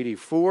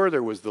 1984,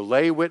 there was the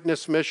Lay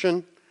Witness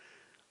Mission.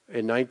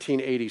 In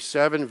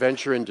 1987,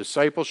 Venture in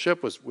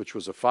Discipleship, which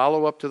was a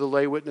follow-up to the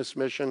Lay Witness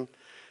Mission.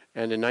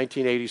 And in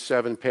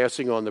 1987,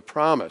 Passing on the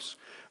Promise.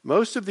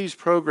 Most of these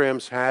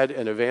programs had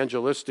an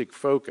evangelistic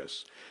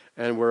focus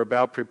and were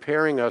about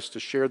preparing us to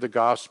share the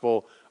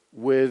gospel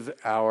with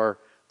our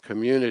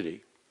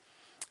community.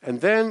 And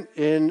then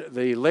in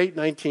the late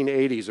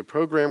 1980s, a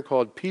program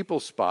called People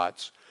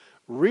Spots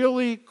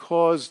really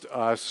caused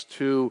us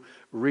to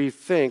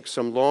rethink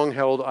some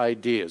long-held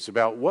ideas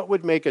about what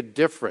would make a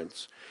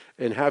difference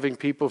in having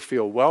people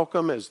feel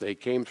welcome as they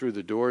came through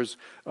the doors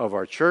of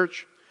our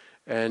church.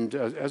 And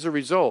as a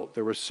result,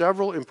 there were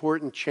several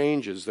important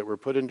changes that were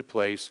put into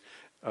place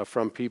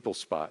from People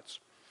Spots.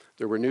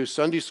 There were new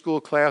Sunday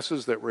school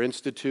classes that were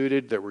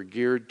instituted that were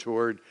geared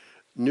toward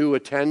new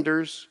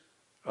attenders,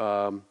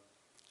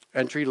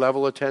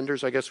 entry-level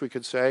attenders, I guess we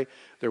could say.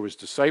 There was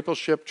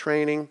discipleship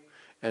training,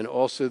 and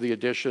also the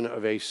addition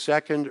of a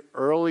second,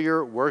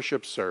 earlier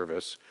worship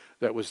service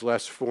that was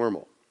less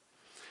formal.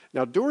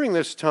 Now, during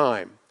this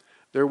time,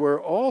 there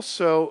were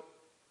also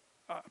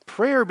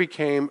prayer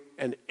became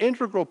an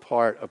integral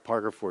part of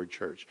Parker Ford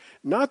Church.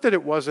 Not that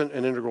it wasn't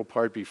an integral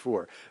part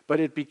before, but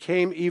it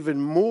became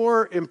even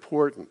more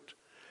important.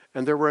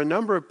 And there were a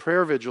number of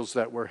prayer vigils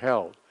that were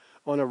held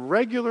on a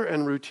regular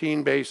and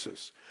routine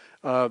basis.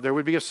 There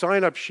would be a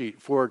sign-up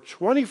sheet for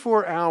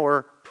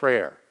 24-hour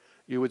prayer.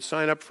 You would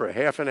sign up for a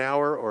half an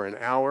hour or an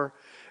hour,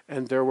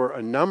 and there were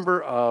a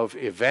number of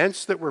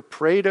events that were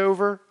prayed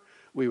over.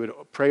 We would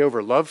pray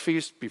over Love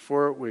Feast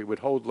before we would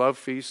hold Love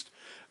Feast.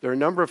 There are a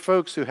number of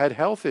folks who had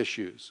health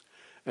issues,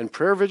 and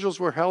prayer vigils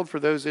were held for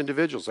those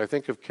individuals. I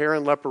think of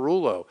Karen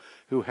Leporullo,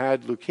 who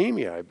had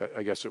leukemia,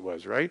 I guess it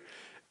was, right?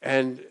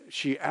 And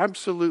she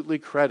absolutely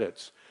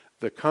credits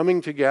the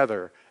coming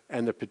together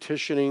and the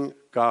petitioning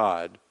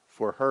God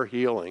for her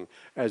healing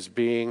as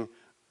being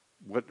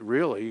what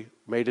really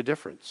made a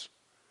difference.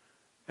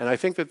 And I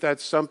think that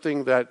that's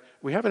something that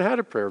we haven't had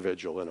a prayer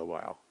vigil in a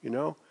while, you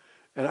know?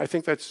 And I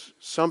think that's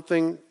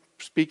something,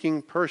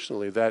 speaking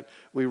personally, that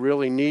we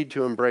really need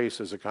to embrace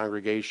as a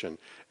congregation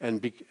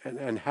and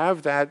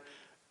have that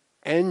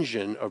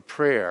engine of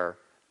prayer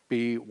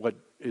be what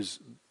is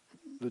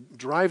the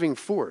driving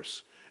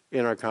force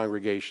in our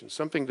congregation,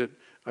 something that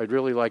I'd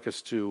really like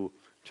us to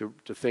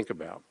think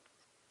about.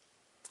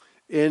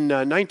 In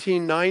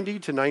 1990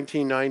 to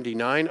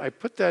 1999, I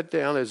put that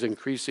down as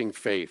increasing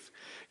faith.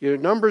 You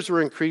know, numbers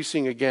were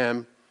increasing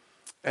again,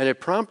 and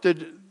it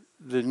prompted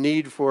the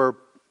need for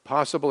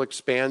possible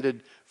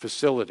expanded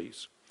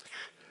facilities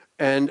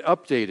and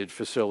updated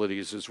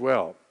facilities as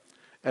well.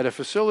 And a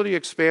facility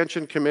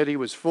expansion committee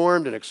was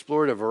formed and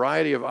explored a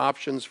variety of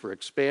options for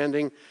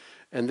expanding,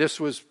 and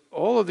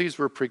all of these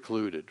were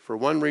precluded for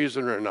one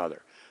reason or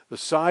another. The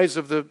size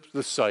of the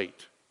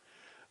site,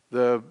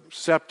 the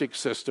septic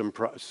system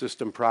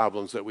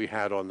problems that we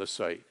had on the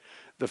site,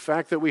 the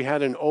fact that we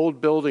had an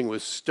old building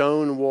with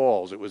stone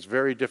walls. It was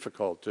very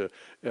difficult to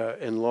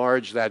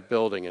enlarge that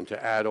building and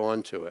to add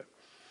on to it.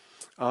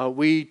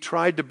 We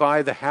tried to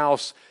buy the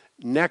house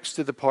next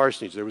to the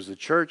parsonage. There was the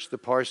church, the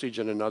parsonage,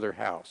 and another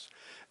house.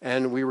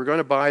 And we were going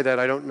to buy that.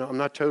 I don't know. I'm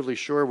not totally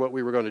sure what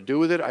we were going to do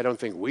with it. I don't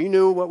think we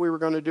knew what we were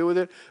going to do with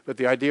it. But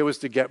the idea was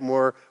to get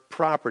more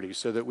property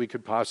so that we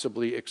could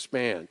possibly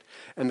expand.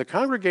 And the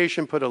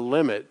congregation put a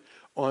limit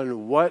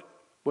on what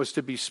was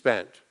to be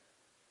spent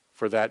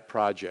for that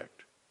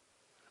project.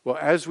 Well,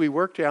 as we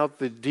worked out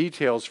the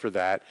details for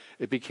that,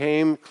 it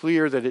became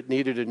clear that it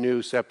needed a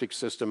new septic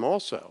system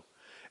also.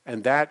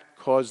 And that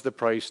caused the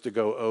price to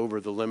go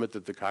over the limit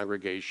that the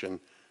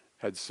congregation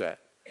had set.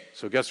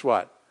 So guess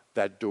what?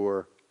 That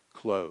door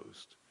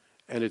closed.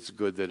 And it's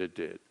good that it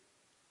did.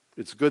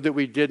 It's good that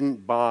we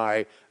didn't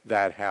buy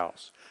that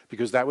house,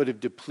 because that would have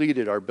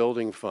depleted our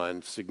building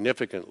fund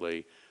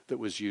significantly that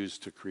was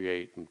used to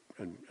create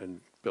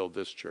and build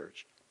this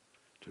church,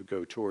 to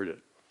go toward it.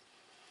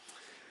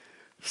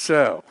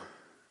 So,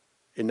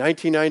 in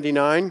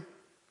 1999,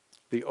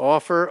 the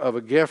offer of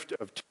a gift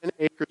of 10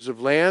 acres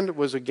of land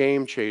was a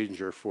game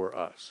changer for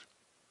us.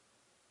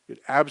 It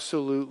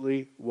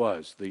absolutely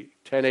was, the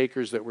 10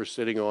 acres that we're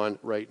sitting on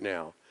right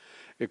now.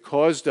 It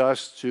caused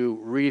us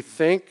to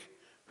rethink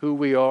who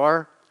we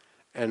are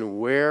and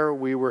where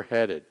we were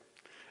headed.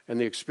 And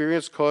the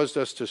experience caused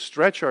us to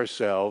stretch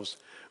ourselves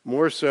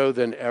more so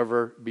than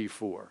ever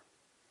before.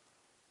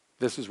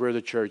 This is where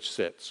the church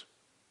sits,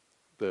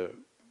 the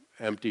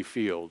empty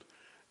field,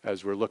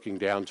 as we're looking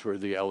down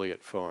toward the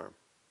Elliott farm.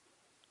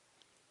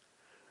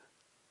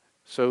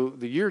 So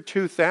the year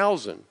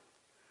 2000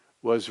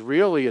 was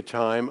really a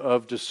time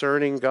of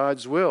discerning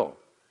God's will.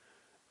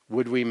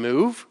 Would we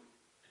move?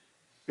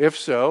 If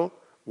so,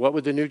 what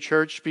would the new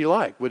church be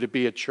like? Would it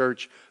be a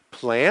church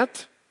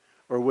plant,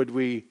 or would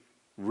we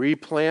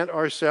replant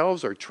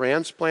ourselves or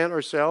transplant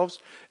ourselves?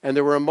 And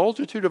there were a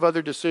multitude of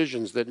other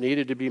decisions that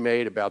needed to be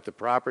made about the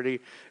property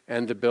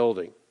and the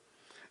building.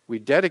 We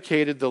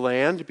dedicated the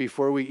land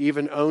before we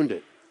even owned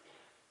it.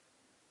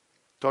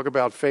 Talk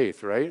about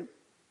faith, right?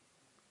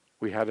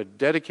 We had a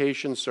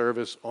dedication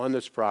service on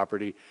this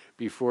property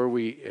before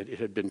it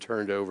had been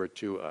turned over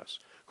to us.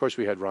 Of course,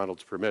 we had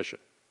Ronald's permission.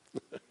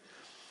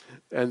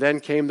 And then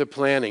came the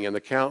planning and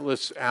the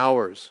countless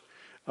hours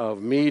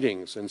of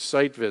meetings and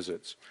site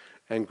visits.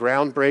 And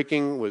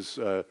groundbreaking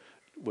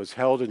was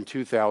held in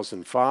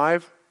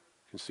 2005.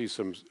 You can see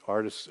some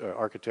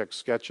architect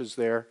sketches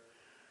there.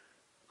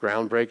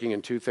 Groundbreaking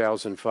in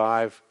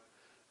 2005.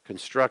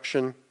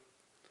 Construction.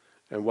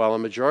 And while a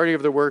majority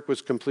of the work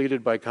was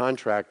completed by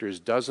contractors,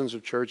 dozens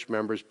of church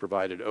members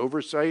provided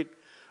oversight,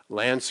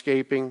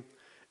 landscaping,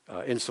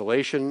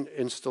 installation,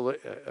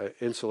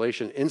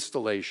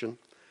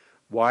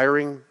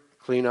 wiring,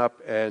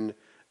 cleanup, and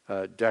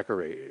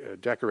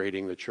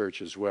decorating the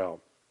church as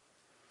well.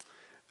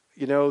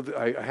 You know,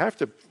 I have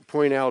to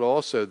point out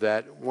also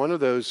that one of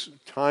those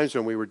times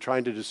when we were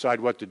trying to decide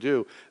what to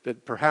do,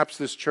 that perhaps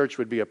this church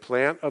would be a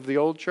plant of the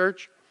old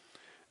church,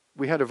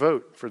 we had a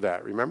vote for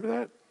that. Remember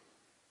that?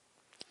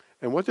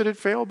 And what did it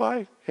fail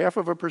by?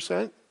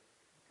 0.5%?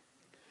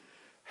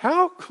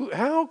 How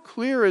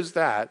clear is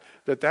that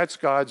that's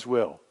God's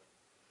will?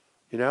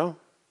 You know?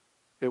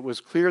 It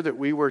was clear that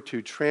we were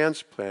to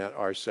transplant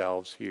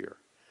ourselves here.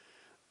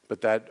 But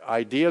that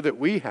idea that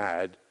we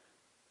had,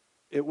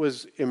 it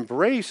was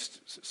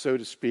embraced, so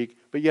to speak,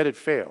 but yet it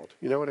failed.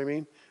 You know what I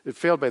mean? It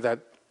failed by that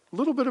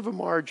little bit of a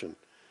margin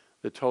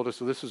that told us,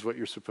 well, this is what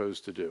you're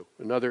supposed to do.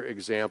 Another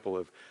example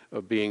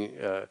of being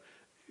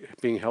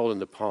held in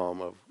the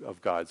palm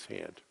of God's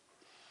hand.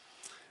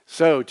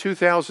 So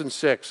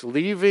 2006,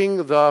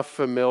 leaving the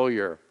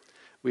familiar.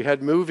 We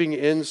had moving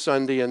in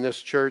Sunday in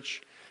this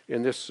church,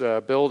 in this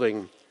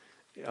building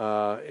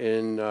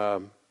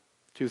in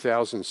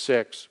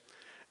 2006,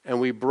 and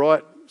we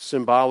brought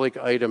symbolic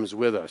items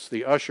with us.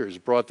 The ushers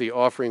brought the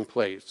offering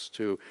plates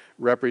to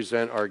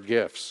represent our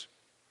gifts,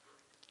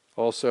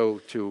 also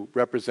to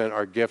represent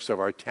our gifts of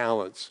our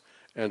talents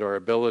and our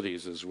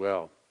abilities as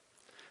well.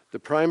 The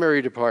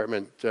primary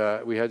department,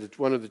 we had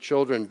one of the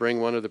children bring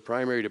one of the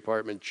primary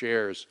department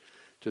chairs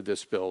to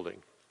this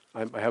building.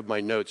 I have my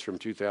notes from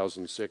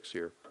 2006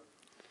 here.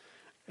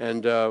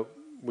 And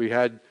we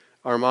had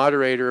our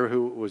moderator,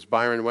 who was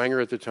Byron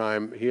Wenger at the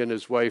time. He and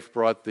his wife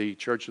brought the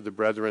Church of the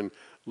Brethren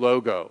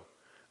logo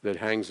that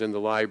hangs in the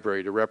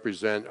library to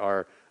represent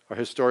our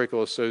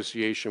historical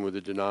association with the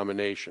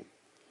denomination.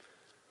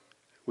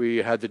 We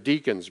had the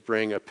deacons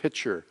bring a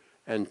pitcher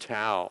and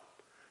towel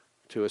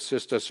to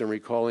assist us in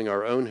recalling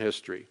our own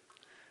history,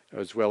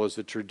 as well as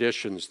the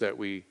traditions that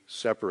we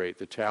separate.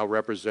 The towel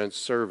represents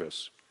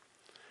service.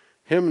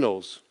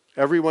 Hymnals,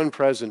 everyone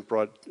present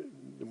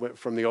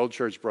from the old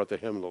church brought the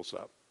hymnals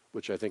up,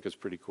 which I think is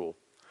pretty cool,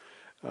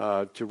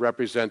 to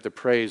represent the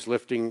praise,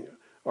 lifting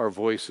our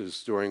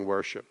voices during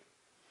worship.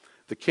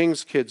 The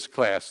King's Kids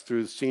class,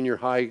 through the senior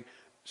high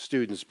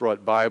students,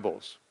 brought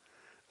Bibles,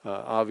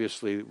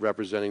 obviously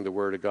representing the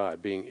Word of God,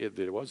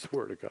 it was the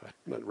Word of God,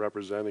 not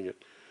representing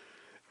it.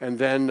 And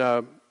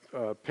then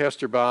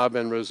Pastor Bob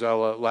and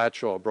Rosella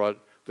Latchall brought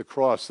the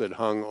cross that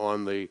hung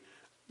on the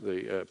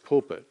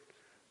pulpit.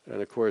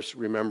 And of course,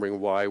 remembering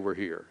why we're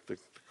here. The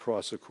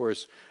cross, of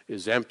course,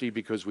 is empty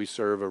because we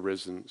serve a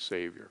risen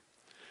Savior.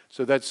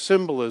 So that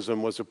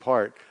symbolism was a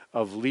part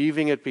of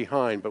leaving it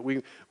behind. But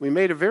we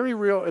made in a very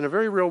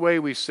real way,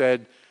 we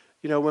said,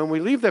 you know, when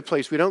we leave that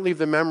place, we don't leave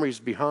the memories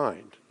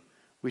behind.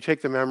 We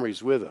take the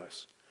memories with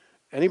us.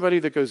 Anybody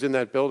that goes in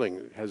that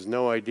building has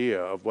no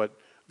idea of what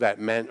that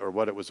meant or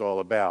what it was all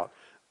about.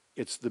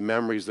 It's the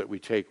memories that we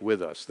take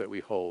with us, that we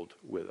hold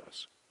with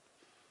us.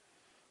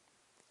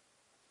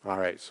 All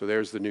right, so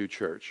there's the new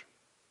church.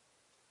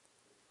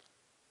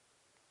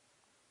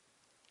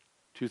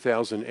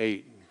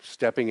 2008,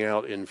 stepping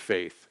out in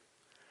faith.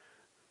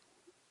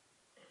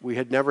 We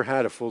had never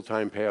had a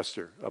full-time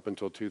pastor up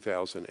until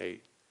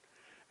 2008.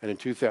 And in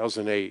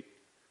 2008,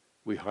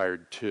 we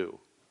hired 2.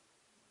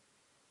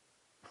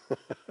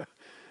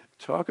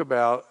 Talk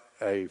about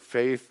a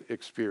faith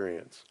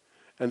experience.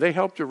 And they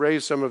helped to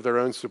raise some of their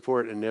own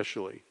support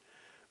initially.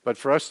 But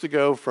for us to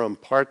go from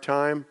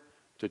part-time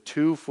to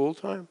 2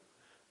 full-time,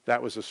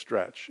 that was a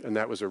stretch, and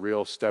that was a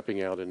real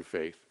stepping out in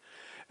faith.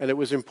 And it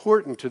was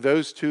important to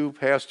those 2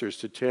 pastors,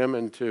 to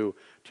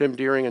Tim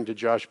Deering and to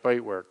Josh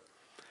Beitwerk,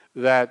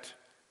 that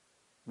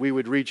we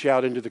would reach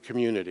out into the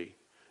community.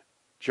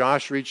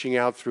 Josh reaching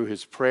out through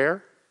his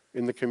prayer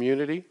in the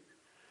community,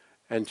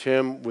 and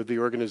Tim with the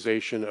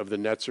organization of the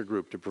Netzer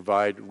Group to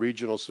provide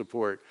regional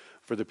support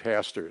for the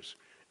pastors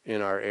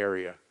in our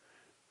area.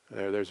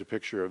 There's a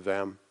picture of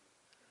them.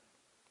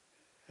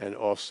 And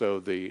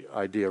also the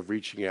idea of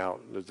reaching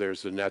out.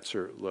 There's the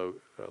Netzer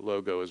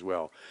logo as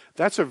well.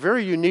 That's a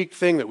very unique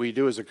thing that we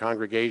do as a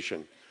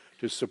congregation,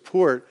 to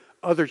support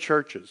other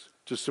churches,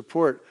 to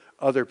support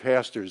other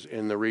pastors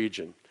in the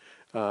region.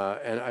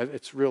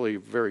 It's really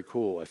very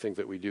cool, I think,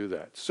 that we do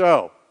that.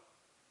 So,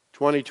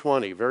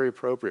 2020, very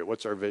appropriate.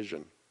 What's our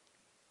vision?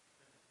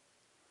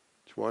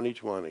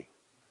 2020.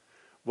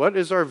 What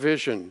is our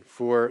vision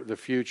for the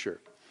future?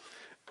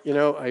 You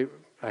know,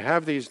 I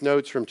have these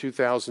notes from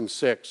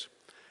 2006,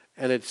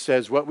 and it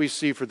says what we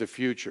see for the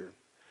future.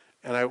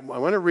 And I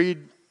want to read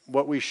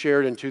what we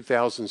shared in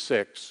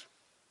 2006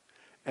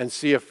 and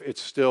see if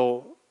it's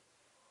still,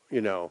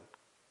 you know,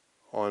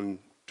 on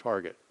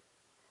target.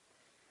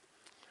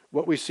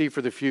 What we see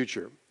for the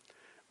future.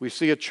 We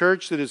see a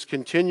church that is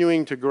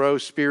continuing to grow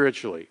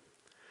spiritually.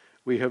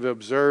 We have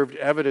observed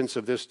evidence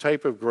of this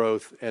type of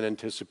growth and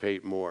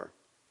anticipate more.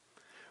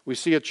 We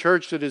see a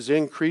church that is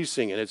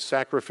increasing in its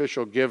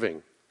sacrificial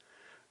giving.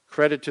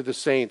 Credit to the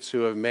saints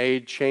who have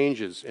made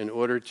changes in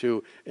order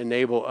to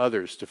enable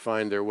others to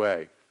find their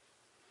way.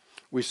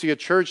 We see a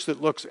church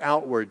that looks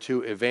outward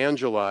to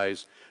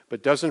evangelize,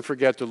 but doesn't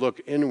forget to look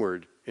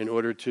inward in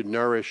order to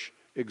nourish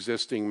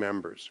existing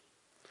members.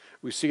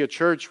 We see a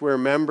church where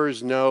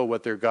members know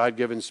what their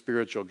God-given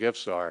spiritual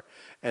gifts are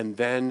and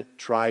then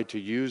try to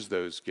use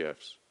those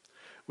gifts.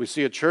 We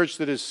see a church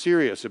that is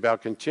serious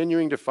about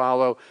continuing to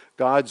follow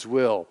God's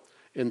will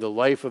in the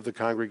life of the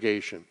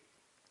congregation.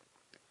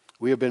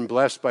 We have been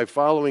blessed by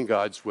following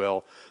God's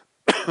will,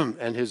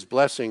 and His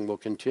blessing will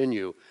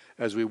continue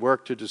as we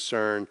work to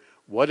discern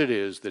what it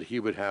is that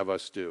He would have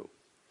us do.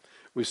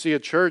 We see a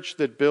church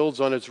that builds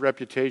on its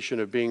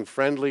reputation of being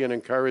friendly and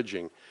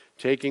encouraging,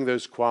 taking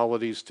those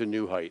qualities to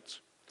new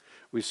heights.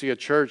 We see a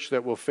church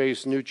that will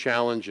face new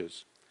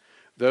challenges,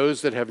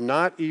 those that have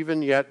not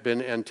even yet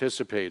been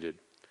anticipated.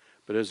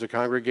 But as a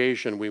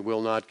congregation, we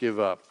will not give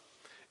up.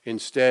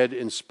 Instead,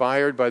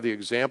 inspired by the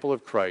example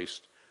of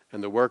Christ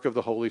and the work of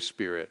the Holy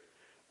Spirit,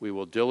 we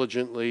will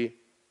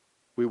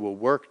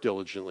work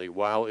diligently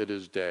while it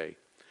is day.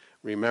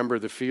 Remember,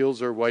 the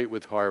fields are white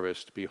with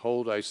harvest.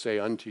 Behold, I say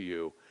unto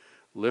you,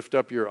 lift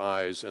up your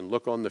eyes and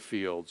look on the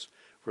fields,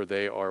 for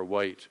they are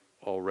white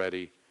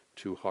already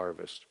to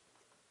harvest.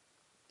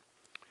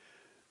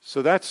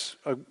 So that's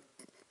an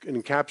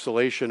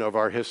encapsulation of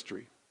our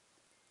history.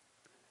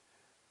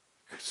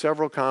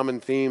 Several common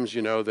themes,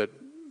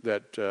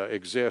 that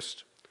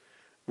exist.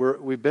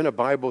 We've been a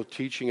Bible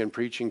teaching and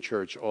preaching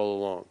church all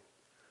along.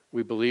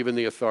 We believe in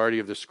the authority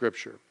of the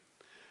Scripture.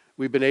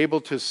 We've been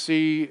able to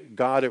see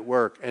God at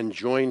work and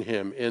join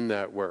him in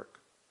that work.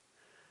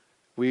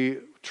 We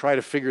try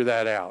to figure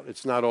that out.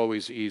 It's not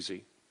always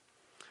easy.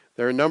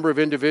 There are a number of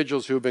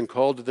individuals who have been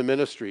called to the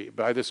ministry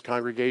by this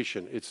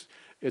congregation.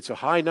 It's a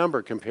high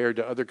number compared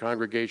to other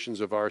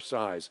congregations of our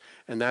size,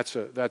 and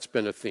that's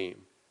been a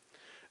theme.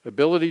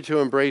 Ability to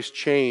embrace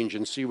change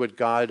and see what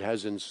God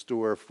has in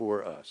store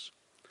for us,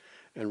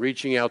 and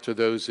reaching out to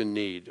those in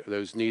need.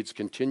 Those needs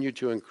continue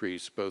to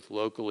increase both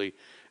locally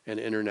and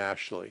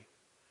internationally.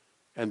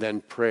 And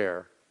then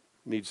prayer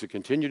needs to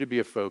continue to be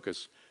a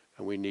focus,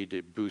 and we need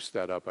to boost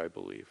that up, I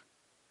believe.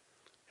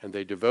 And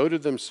they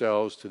devoted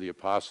themselves to the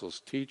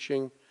apostles'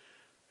 teaching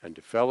and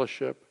to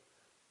fellowship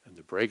and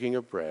the breaking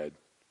of bread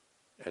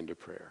and to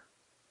prayer.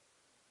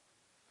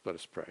 Let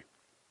us pray.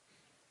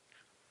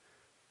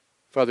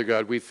 Father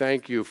God, we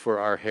thank you for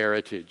our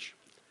heritage.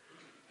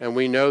 And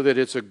we know that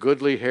it's a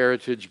goodly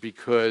heritage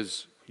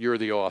because you're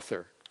the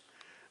author.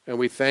 And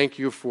we thank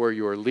you for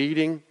your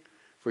leading,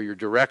 for your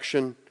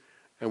direction.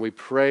 And we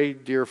pray,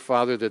 dear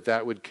Father, that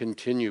that would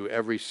continue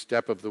every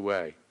step of the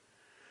way.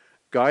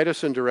 Guide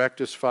us and direct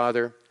us,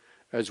 Father,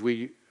 as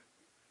we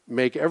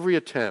make every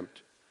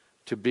attempt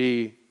to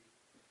be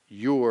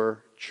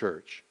your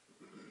church,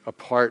 a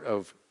part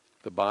of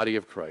the body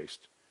of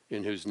Christ,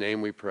 in whose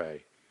name we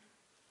pray.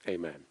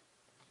 Amen.